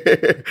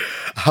there.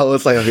 I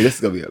was like, okay, this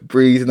is going to be a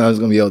breeze and I was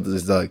going to be able to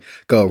just like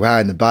go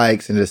riding the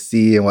bikes and just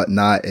see and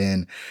whatnot.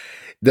 And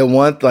the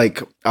one,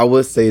 like, I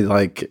would say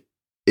like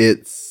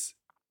it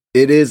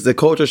is the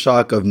culture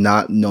shock of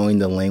not knowing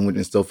the language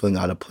and still feeling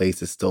out of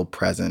place is still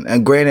present.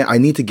 And granted, I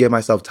need to give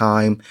myself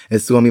time.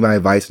 It's going to be my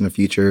advice in the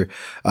future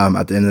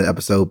at the end of the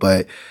episode,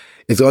 but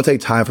it's going to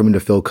take time for me to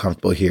feel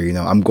comfortable here. You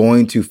know, I'm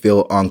going to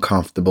feel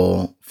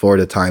uncomfortable for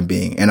the time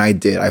being. And I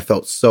did. I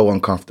felt so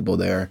uncomfortable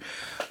there.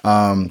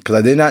 Because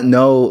I did not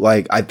know,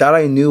 like, I thought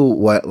I knew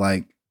what,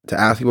 like, to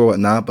ask people or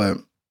whatnot. But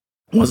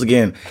once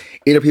again,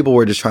 either people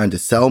were just trying to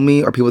sell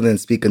me or people didn't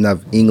speak enough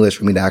English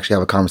for me to actually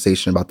have a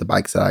conversation about the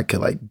bikes that I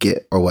could, like,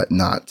 get or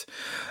whatnot.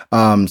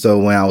 So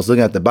when I was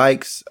looking at the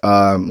bikes,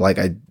 like,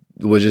 I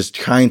was just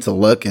trying to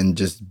look and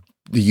just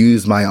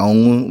use my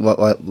own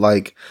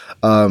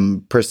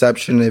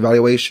perception and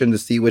evaluation to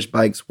see which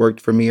bikes worked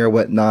for me or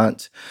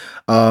whatnot.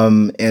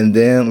 And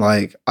then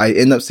like I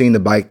ended up seeing the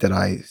bike that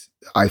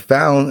I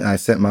found, and I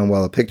sent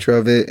Manuel a picture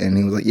of it, and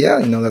he was like, yeah,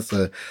 you know, that's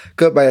a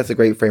good bike, that's a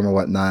great frame or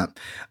whatnot.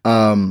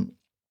 I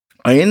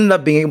ended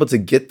up being able to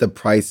get the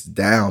price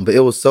down, but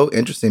it was so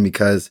interesting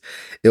because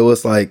it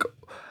was like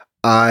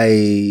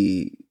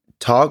I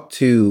talked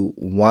to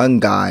one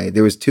guy.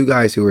 There was two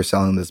guys who were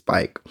selling this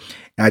bike.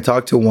 And I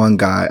talked to one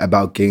guy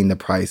about getting the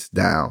price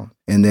down.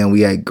 And then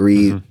we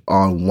agreed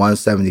on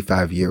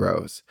 175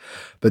 euros.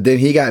 But then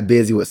he got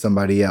busy with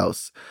somebody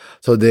else.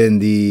 So then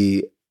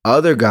the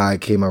other guy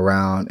came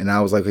around and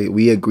I was like, hey,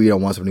 we agreed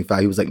on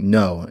 175. He was like,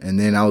 no. And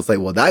then I was like,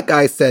 well, that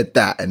guy said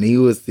that. And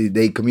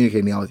they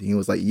communicated and he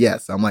was like,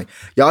 yes. I'm like,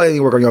 y'all need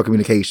to work on your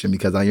communication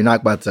because you're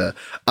not about to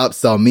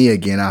upsell me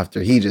again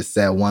after he just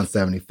said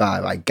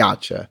 175. I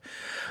gotcha.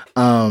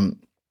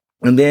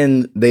 And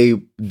then they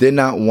did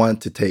not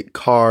want to take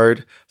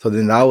card. So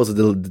then that was a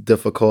little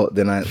difficult.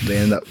 Then they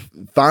ended up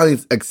finally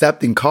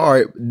accepting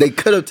card. They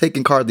could have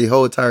taken card the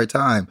whole entire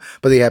time,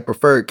 but they had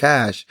preferred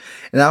cash.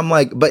 And I'm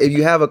like, but if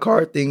you have a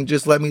card thing,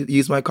 just let me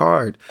use my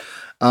card.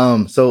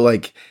 So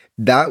like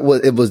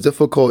it was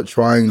difficult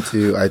trying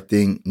to, I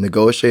think,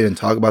 negotiate and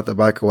talk about the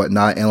bike or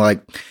whatnot. And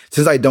like,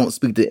 since I don't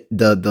speak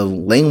the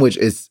language,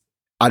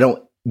 I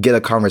don't get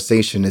a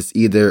conversation. It's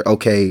either,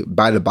 okay,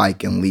 buy the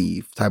bike and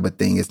leave type of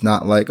thing. It's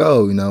not like,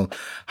 oh, you know,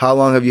 how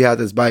long have you had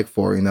this bike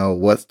for? You know,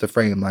 what's the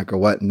frame like or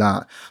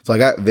whatnot? So I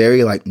got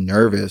very like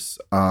nervous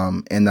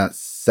in that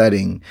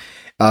setting.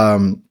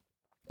 And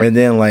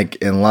then like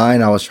in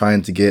line, I was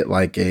trying to get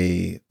like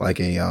a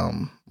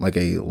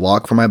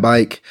lock for my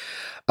bike.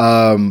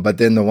 But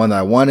then the one that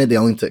I wanted, they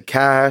only took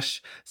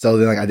cash. So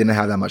then like I didn't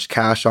have that much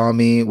cash on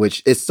me,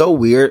 which is so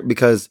weird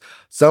because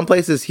some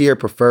places here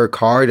prefer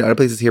card and other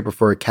places here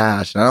prefer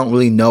cash. And I don't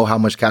really know how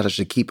much cash I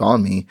should keep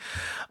on me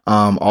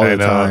all the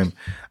time.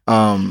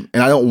 And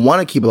I don't want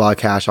to keep a lot of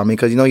cash on me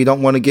because, you know, you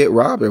don't want to get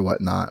robbed or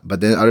whatnot.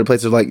 But then other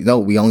places are like, no,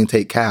 we only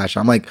take cash.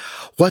 I'm like,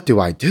 what do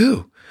I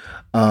do?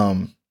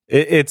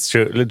 It's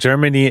true.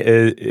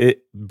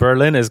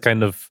 Berlin is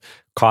kind of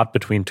caught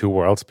between two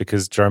worlds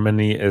because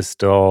Germany is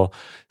still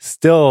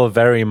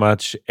very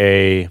much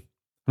I'm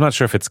not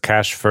sure if it's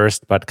cash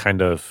first, but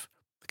kind of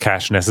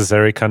cash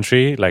necessary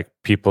country. Like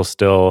people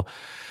still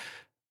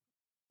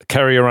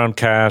carry around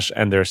cash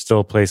and there are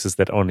still places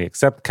that only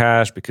accept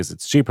cash because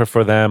it's cheaper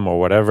for them or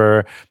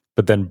whatever.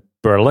 But then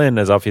Berlin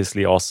is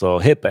obviously also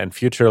hip and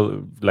future,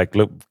 like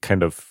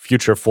kind of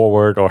future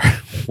forward or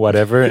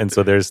whatever. And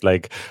so there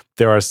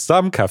are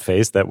some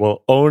cafes that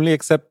will only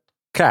accept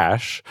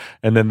cash,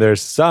 and then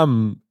there's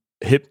some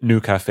hip new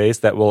cafes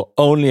that will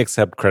only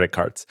accept credit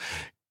cards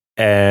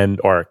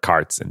or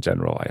cards in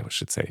general, I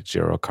should say,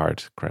 Giro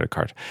card, credit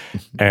card.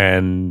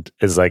 And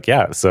it's like,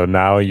 yeah, so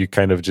now you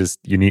kind of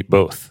you need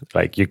both.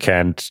 Like you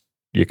can't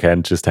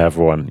just have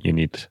one. You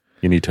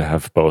need to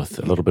have both,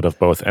 a little bit of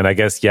both. And I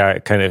guess, yeah,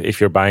 kind of if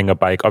you're buying a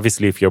bike,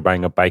 obviously if you're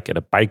buying a bike at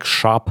a bike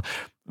shop,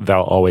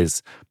 they'll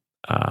always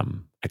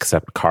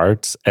accept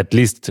cards, at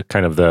least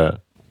kind of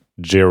the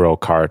Giro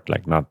card,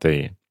 like not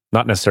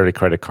necessarily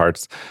credit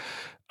cards.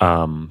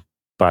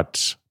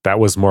 But that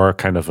was more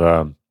kind of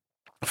a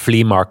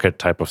flea market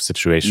type of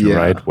situation,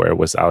 right? Where it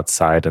was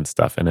outside and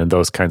stuff. And in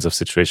those kinds of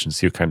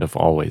situations, you kind of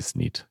always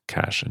need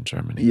cash in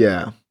Germany.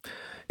 Yeah,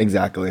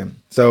 exactly.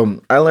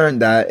 So I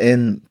learned that,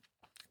 and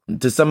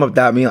to sum up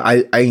that, I mean,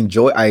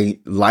 I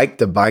liked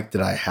the bike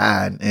that I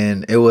had,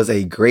 and it was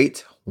a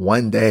great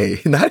one day,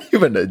 not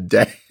even a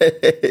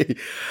day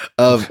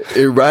of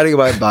riding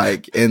my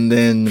bike. And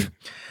then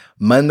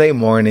Monday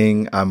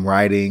morning, I'm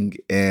riding,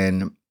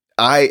 and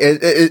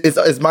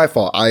it's my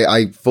fault.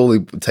 I fully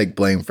take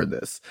blame for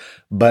this,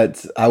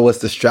 but I was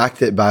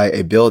distracted by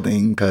a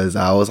building because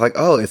I was like,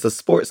 oh, it's a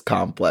sports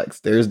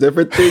complex. There's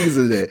different things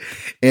in it.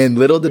 And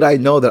little did I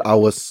know that I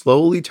was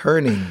slowly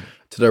turning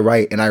to the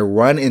right and I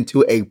run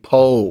into a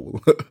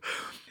pole,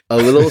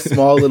 a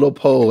small little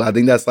pole. I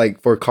think that's like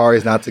for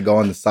cars not to go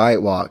on the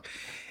sidewalk.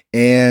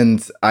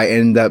 And I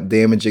ended up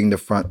damaging the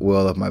front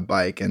wheel of my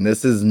bike. And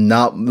this is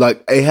not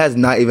like, it has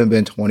not even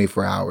been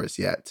 24 hours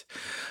yet.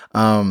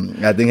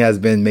 I think it has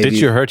been maybe. Did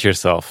you hurt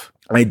yourself?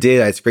 I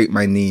did. I scraped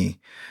my knee.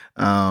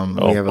 We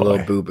have a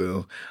little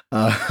boo-boo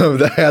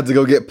that I had to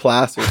go get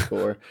plasters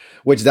for,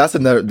 which that's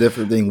another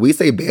different thing. We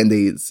say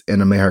Band-Aids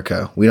in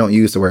America. We don't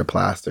use the word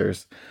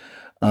plasters.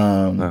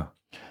 No.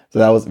 So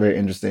that was very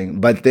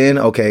interesting. But then,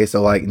 okay,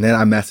 so like, then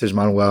I messaged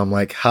Manuel. I'm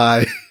like,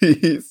 hi.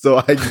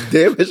 So I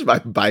damaged my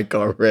bike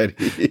already.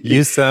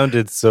 You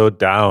sounded so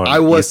down. I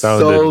was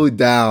so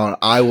down.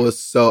 I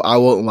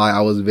won't lie, I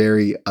was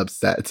very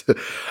upset.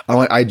 I'm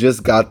like, I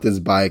just got this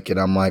bike and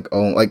I'm like,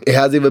 oh, like it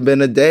hasn't even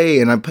been a day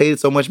and I paid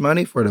so much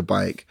money for the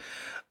bike.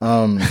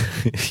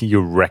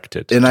 You wrecked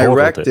it. And I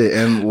wrecked it.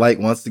 And like,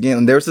 once again,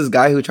 and there was this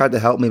guy who tried to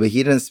help me, but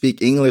he didn't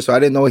speak English. So I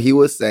didn't know what he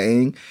was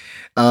saying.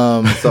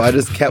 So I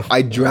just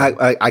I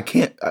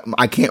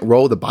can't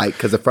roll the bike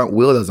because the front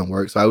wheel doesn't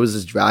work. So I was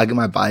just dragging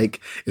my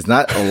bike. It's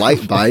not a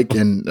light bike.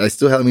 And I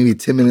still had maybe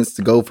 10 minutes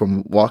to go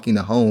from walking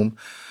to home.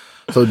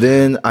 So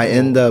then I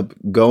end up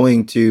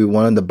going to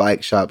one of the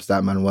bike shops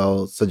that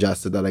Manuel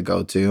suggested that I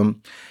go to.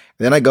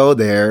 Then I go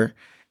there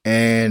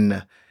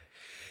and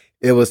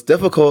it was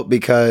difficult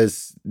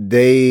because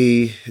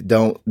this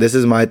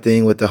is my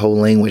thing with the whole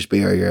language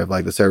barrier of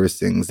like the service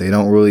things. They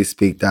don't really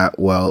speak that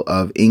well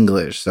of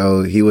English.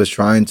 So he was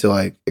trying to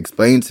like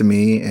explain to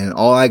me and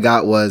all I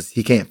got was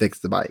he can't fix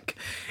the bike.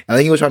 I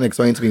think he was trying to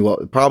explain to me what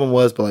the problem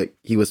was, but like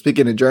he was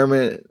speaking in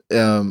German.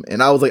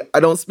 And I was like, I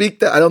don't speak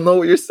that. I don't know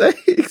what you're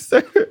saying,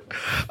 sir.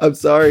 I'm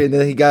sorry. And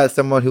then he got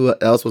someone who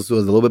was a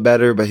little bit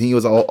better, but he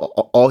was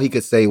all he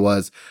could say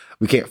was,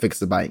 we can't fix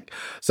the bike.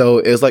 So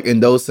it's like in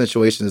those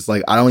situations, it's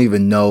like I don't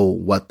even know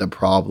what the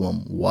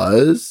problem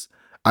was.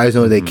 I just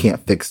know they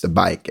can't fix the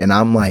bike. And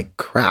I'm like,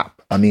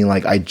 crap. I mean,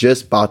 like I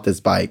just bought this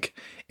bike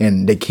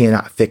and they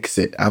cannot fix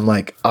it. I'm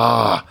like,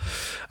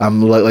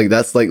 I'm like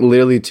that's like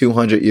literally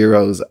 200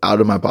 euros out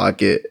of my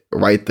pocket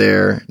right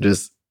there,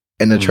 just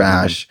in the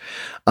trash.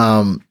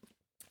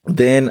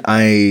 Then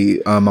my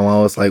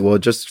mom was like, well,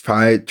 just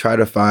try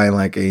to find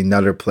like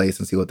another place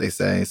and see what they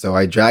say. So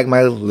I dragged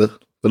my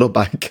little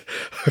bike.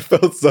 I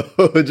felt so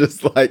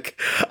just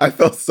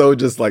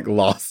like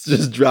lost,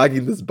 just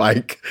dragging this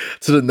bike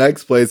to the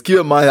next place. Keep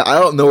in mind, I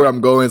don't know where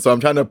I'm going, so I'm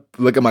trying to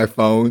look at my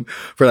phone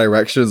for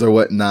directions or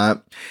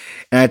whatnot.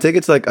 And I take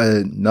it to like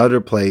another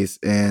place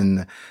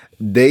and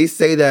they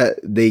say that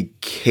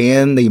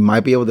they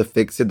might be able to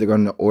fix it. They're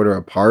going to order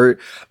a part.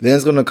 Then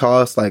it's going to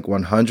cost like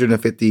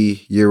 150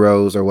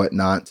 euros or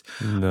whatnot.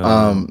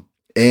 No.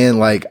 And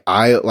like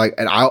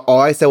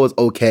all I said was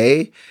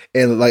okay,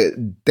 and like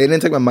they didn't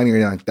take my money or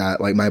anything like that.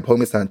 Like my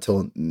appointment's not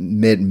until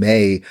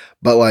mid-May,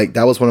 but like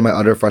that was one of my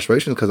other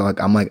frustrations because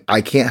I'm like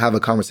I can't have a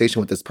conversation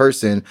with this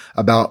person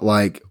about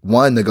like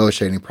one,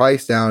 negotiating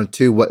price down,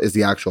 two, what is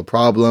the actual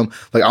problem.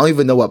 Like I don't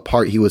even know what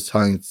part he was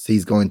telling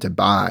he's going to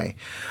buy.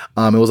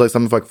 It was like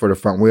something like for the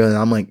front wheel, and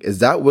I'm like, is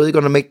that really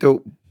going to make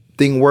the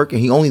thing work?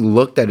 And he only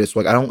looked at it, so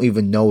like I don't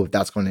even know if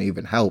that's going to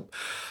even help.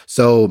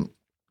 So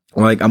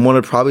like, I'm going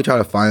to probably try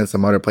to find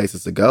some other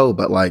places to go,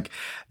 but like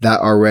that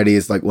already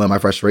is like one of my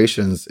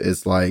frustrations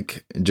is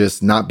like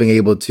just not being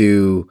able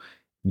to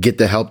get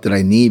the help that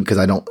I need because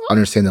I don't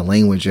understand the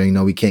language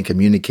and, we can't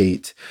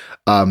communicate,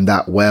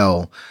 that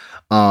well.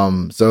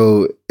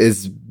 So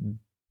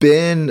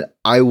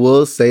I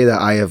will say that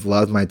I have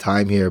loved my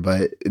time here,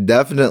 but it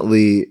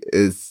definitely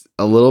is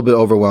a little bit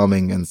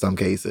overwhelming in some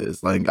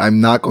cases. Like, I'm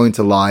not going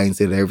to lie and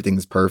say that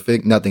everything's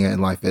perfect. Nothing in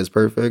life is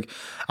perfect.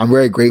 I'm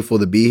very grateful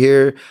to be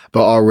here,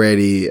 but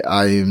already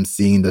I am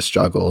seeing the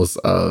struggles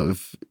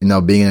of,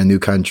 being in a new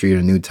country at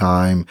a new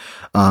time,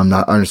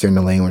 not understanding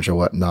the language or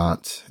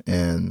whatnot,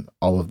 and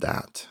all of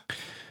that.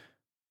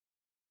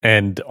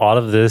 And all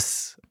of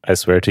this, I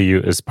swear to you,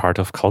 is part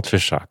of culture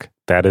shock.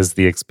 That is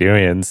the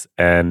experience.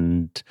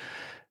 And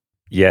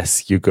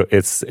yes,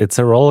 it's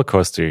a roller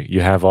coaster.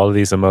 You have all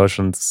these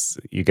emotions,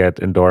 you get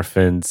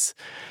endorphins,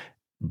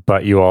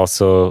 but you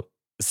also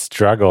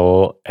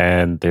struggle,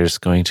 and there's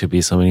going to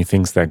be so many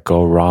things that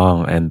go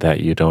wrong and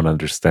that you don't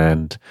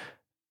understand.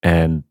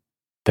 And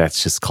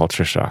that's just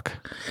culture shock,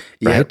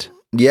 right?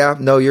 Yeah,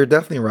 no, you're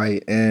definitely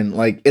right. And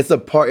like, it's a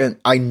part, and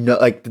I know,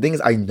 like, the thing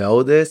is, I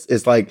know this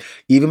is like,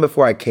 even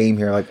before I came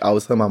here, like, I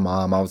was telling my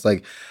mom, I was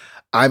like,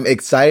 I'm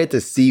excited to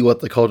see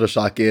what the culture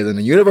shock is. And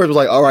the universe was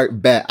like, all right,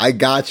 bet, I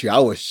got you. I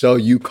will show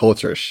you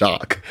culture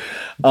shock.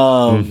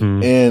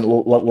 And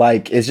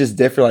like, it's just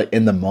different, like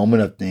in the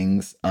moment of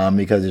things,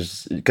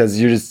 because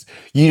you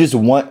just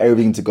want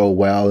everything to go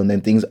well. And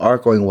then things are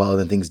going well, and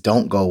then things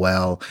don't go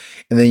well.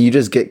 And then you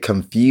just get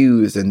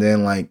confused. And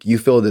then like, you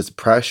feel this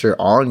pressure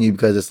on you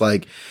because it's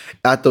like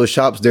at those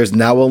shops, there's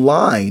now a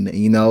line,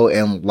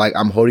 and like,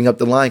 I'm holding up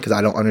the line because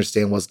I don't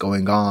understand what's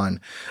going on.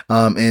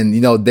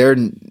 And they're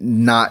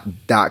not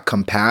that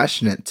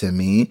compassionate to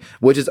me,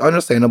 which is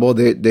understandable.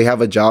 They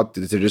have a job.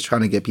 They're just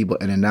trying to get people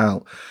in and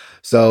out.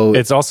 So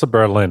it's also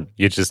Berlin.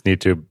 You just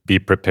need to be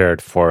prepared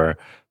for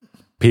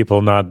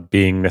people not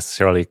being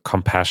necessarily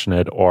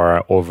compassionate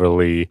or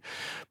overly,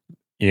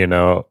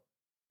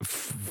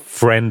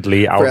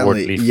 friendly,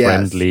 outwardly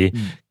yes. friendly.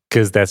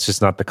 Because that's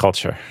just not the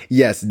culture.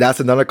 Yes, that's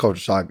another culture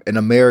shock. In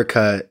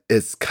America,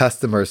 it's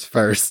customers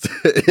first.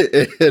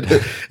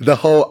 The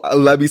whole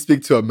 "let me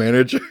speak to a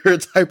manager"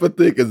 type of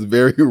thing is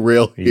very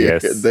real here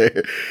Yes. and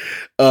there.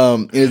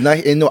 It's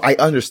not, I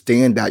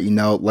understand that,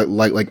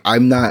 like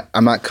I'm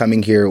not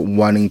coming here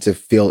wanting to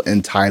feel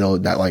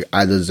entitled that like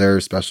I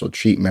deserve special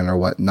treatment or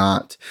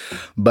whatnot.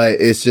 But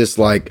it's just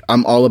like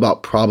I'm all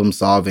about problem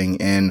solving,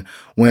 and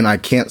when I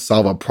can't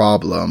solve a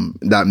problem,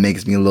 that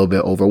makes me a little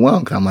bit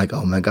overwhelmed. 'Cause I'm like,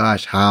 oh my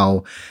gosh, how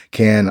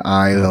can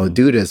I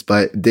do this?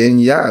 But then,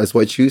 yeah, it's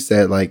what you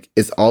said. Like,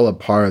 it's all a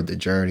part of the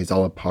journey. It's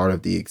all a part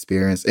of the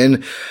experience.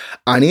 And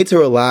I need to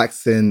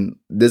relax. And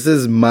this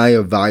is my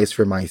advice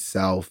for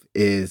myself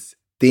is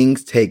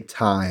things take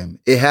time.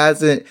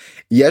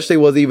 Yesterday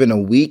wasn't even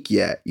a week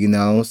yet,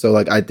 So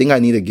like, I think I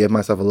need to give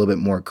myself a little bit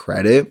more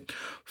credit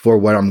for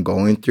what I'm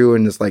going through.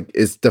 And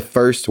it's the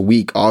first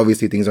week.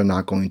 Obviously, things are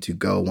not going to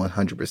go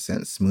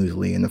 100%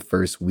 smoothly in the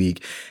first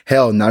week.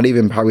 Hell, not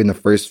even probably in the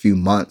first few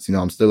months.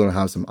 I'm still going to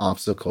have some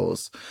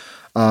obstacles.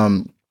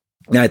 And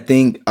I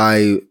think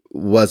I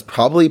was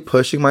probably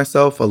pushing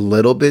myself a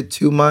little bit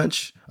too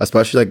much,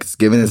 especially like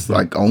given it's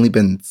like only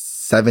been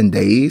 7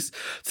 days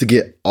to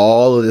get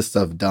all of this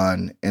stuff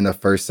done in the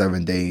first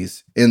 7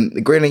 days.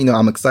 And granted,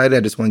 I'm excited.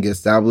 I just want to get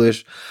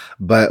established.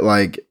 But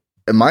like,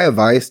 my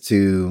advice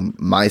to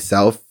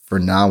myself for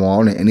now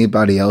on and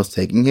anybody else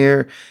taking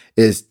here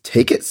is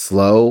take it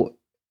slow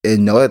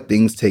and know that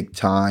things take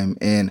time,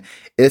 and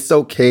it's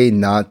okay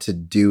not to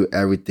do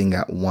everything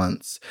at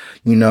once.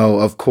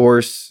 Of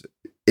course,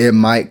 it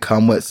might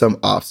come with some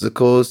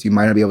obstacles. You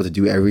might not be able to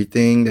do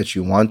everything that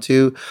you want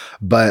to,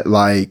 but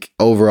like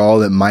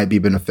overall, it might be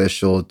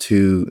beneficial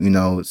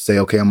to, say,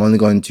 okay, I'm only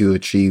going to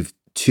achieve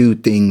 2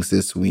 things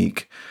this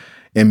week.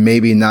 And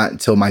maybe not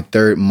until my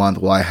 3rd month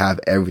will I have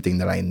everything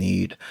that I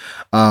need.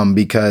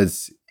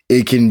 Because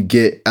it can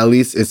get, at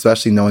least,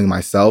 especially knowing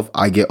myself,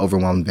 I get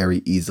overwhelmed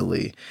very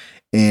easily.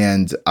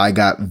 And I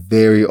got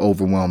very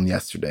overwhelmed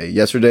yesterday.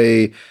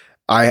 Yesterday,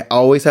 I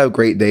always have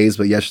great days,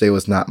 but yesterday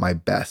was not my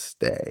best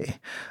day.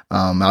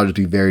 I'll just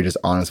be very just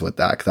honest with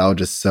that, because I was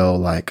just so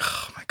like,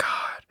 oh my God.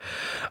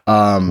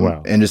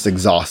 Wow. And just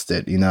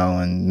exhausted,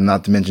 and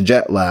not to mention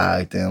jet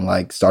lagged and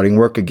like starting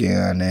work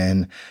again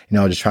and,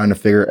 just trying to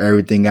figure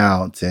everything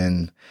out.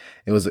 And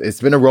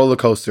it's been a roller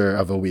coaster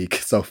of a week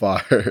so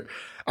far.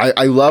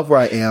 I love where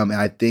I am.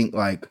 And I think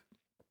like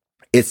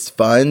it's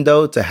fun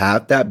though to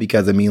have that,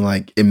 because I mean,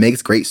 like, it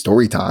makes great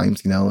story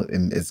times,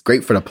 and it's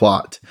great for the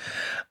plot.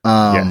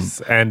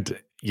 Yes.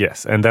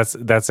 And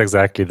that's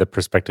exactly the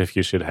perspective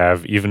you should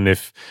have, even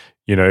if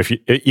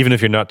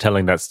you're not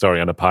telling that story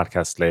on a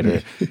podcast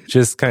later.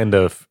 Just kind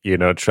of,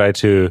 try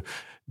to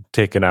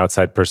take an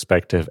outside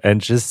perspective and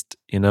just,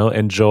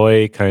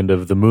 enjoy kind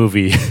of the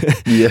movie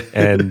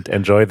and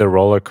enjoy the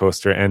roller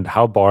coaster. And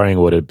how boring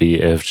would it be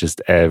if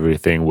just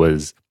everything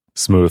was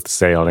smooth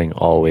sailing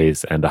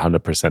always and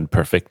 100%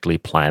 perfectly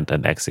planned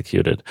and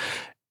executed?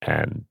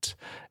 And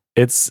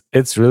it's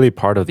really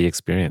part of the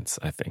experience,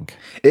 I think.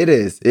 It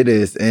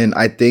is. And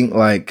I think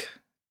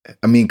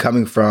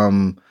coming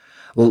from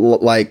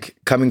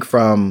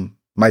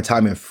my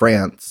time in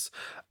France,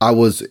 I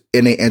was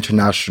in an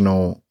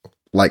international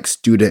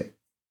student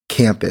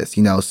campus,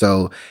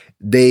 so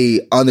they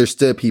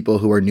understood people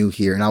who were new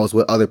here, and I was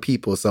with other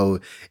people,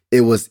 so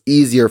it was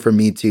easier for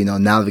me to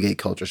navigate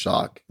culture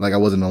shock. Like, I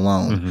wasn't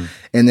alone.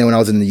 And then when I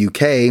was in the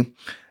UK,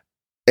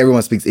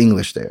 everyone speaks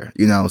English there,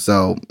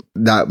 so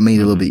that made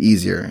it a little bit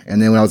easier.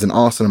 And then when I was in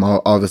Austin, I'm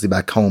obviously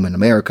back home in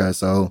America,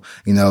 so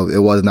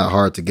it wasn't that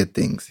hard to get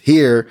things.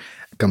 Here,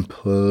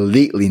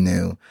 completely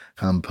new,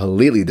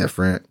 completely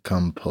different,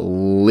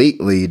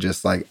 completely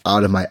just like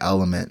out of my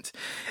element.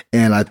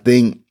 And I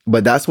think,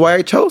 but that's why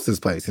I chose this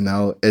place.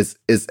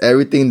 It's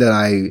everything that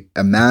I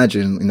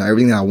imagined,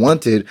 everything that I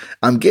wanted,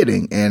 I'm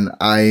getting. And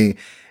I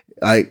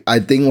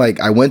think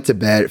I went to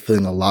bed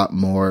feeling a lot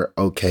more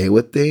okay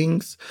with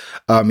things,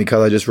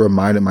 because I just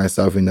reminded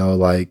myself,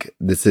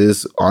 this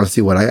is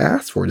honestly what I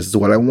asked for. This is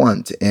what I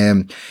want.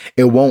 And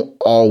it won't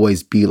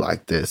always be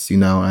like this,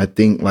 I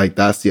think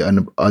that's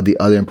the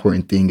other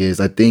important thing is,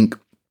 I think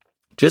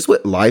just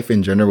with life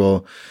in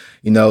general,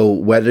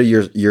 whether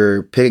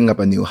you're picking up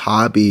a new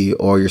hobby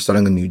or you're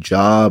starting a new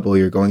job or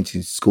you're going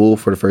to school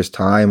for the first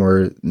time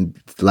or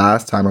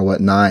last time or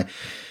whatnot,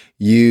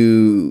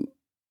 you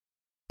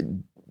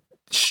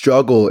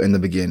struggle in the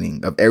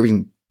beginning of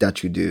everything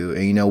that you do.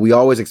 And, we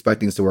always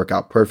expect things to work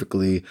out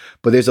perfectly,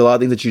 but there's a lot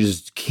of things that you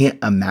just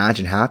can't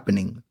imagine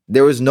happening.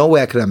 There was no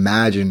way I could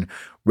imagine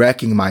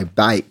crashing my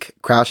bike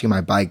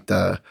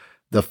the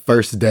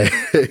first day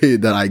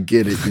that I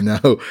get it,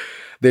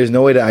 There's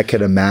no way that I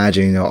could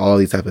imagine, all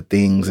these type of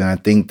things. And I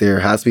think there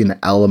has to be an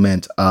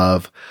element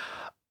of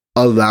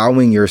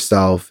allowing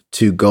yourself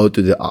to go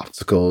through the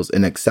obstacles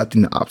and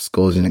accepting the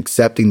obstacles and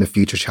accepting the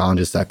future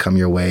challenges that come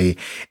your way,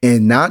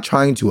 and not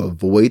trying to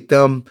avoid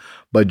them,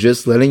 but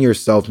just letting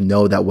yourself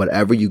know that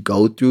whatever you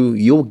go through,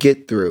 you'll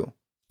get through.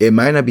 It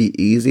might not be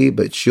easy,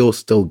 but you'll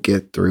still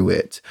get through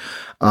it.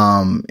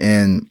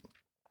 And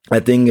I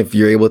think if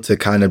you're able to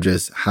kind of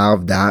just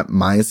have that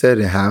mindset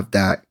and have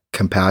that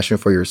compassion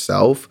for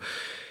yourself,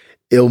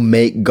 it'll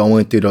make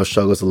going through those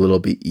struggles a little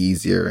bit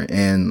easier.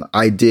 And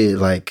I did,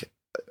 like,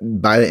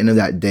 by the end of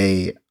that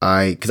day,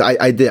 I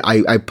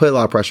put a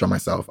lot of pressure on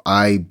myself.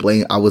 I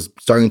was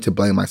starting to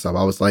blame myself.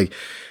 I was like,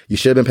 you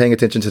should have been paying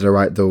attention to the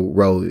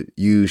road.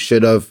 You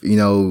should have,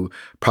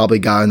 probably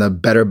gotten a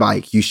better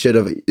bike. You should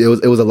have,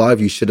 it was a lot of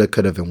you should have,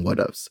 could have, and would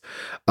have.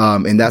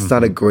 And that's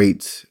not a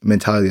great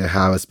mentality to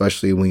have,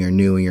 especially when you're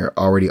new and you're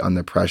already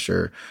under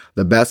pressure.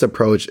 The best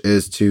approach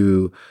is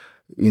to,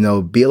 be a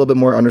little bit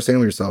more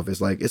understanding of yourself.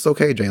 It's like, it's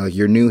okay, Jay. Like,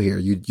 you're new here.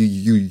 You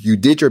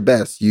did your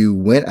best. You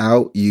went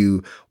out.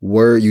 You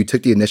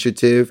took the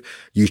initiative.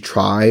 You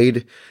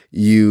tried.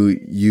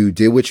 You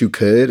did what you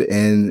could,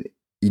 and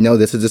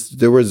this is just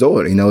the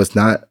result. It's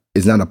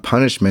not a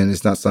punishment.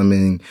 It's not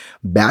something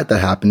bad that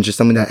happened. It's just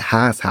something that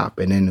has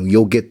happened, and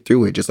you'll get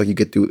through it just like you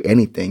get through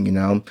anything.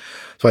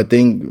 So I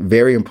think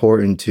very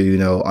important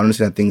to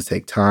understand that things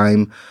take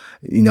time.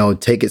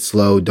 Take it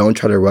slow. Don't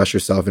try to rush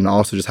yourself, and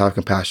also just have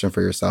compassion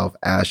for yourself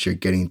as you're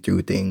getting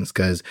through things.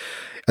 Because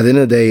at the end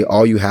of the day,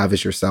 all you have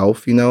is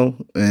yourself,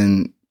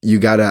 and you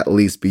got to at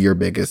least be your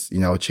biggest,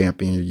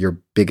 champion, your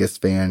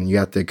biggest fan. You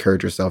have to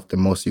encourage yourself the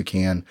most you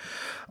can,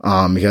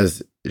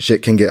 because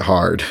shit can get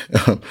hard.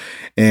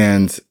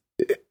 And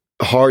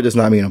hard does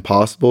not mean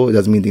impossible. It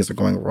doesn't mean things are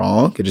going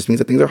wrong. It just means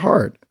that things are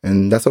hard,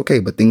 and that's okay.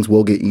 But things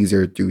will get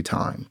easier through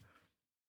time.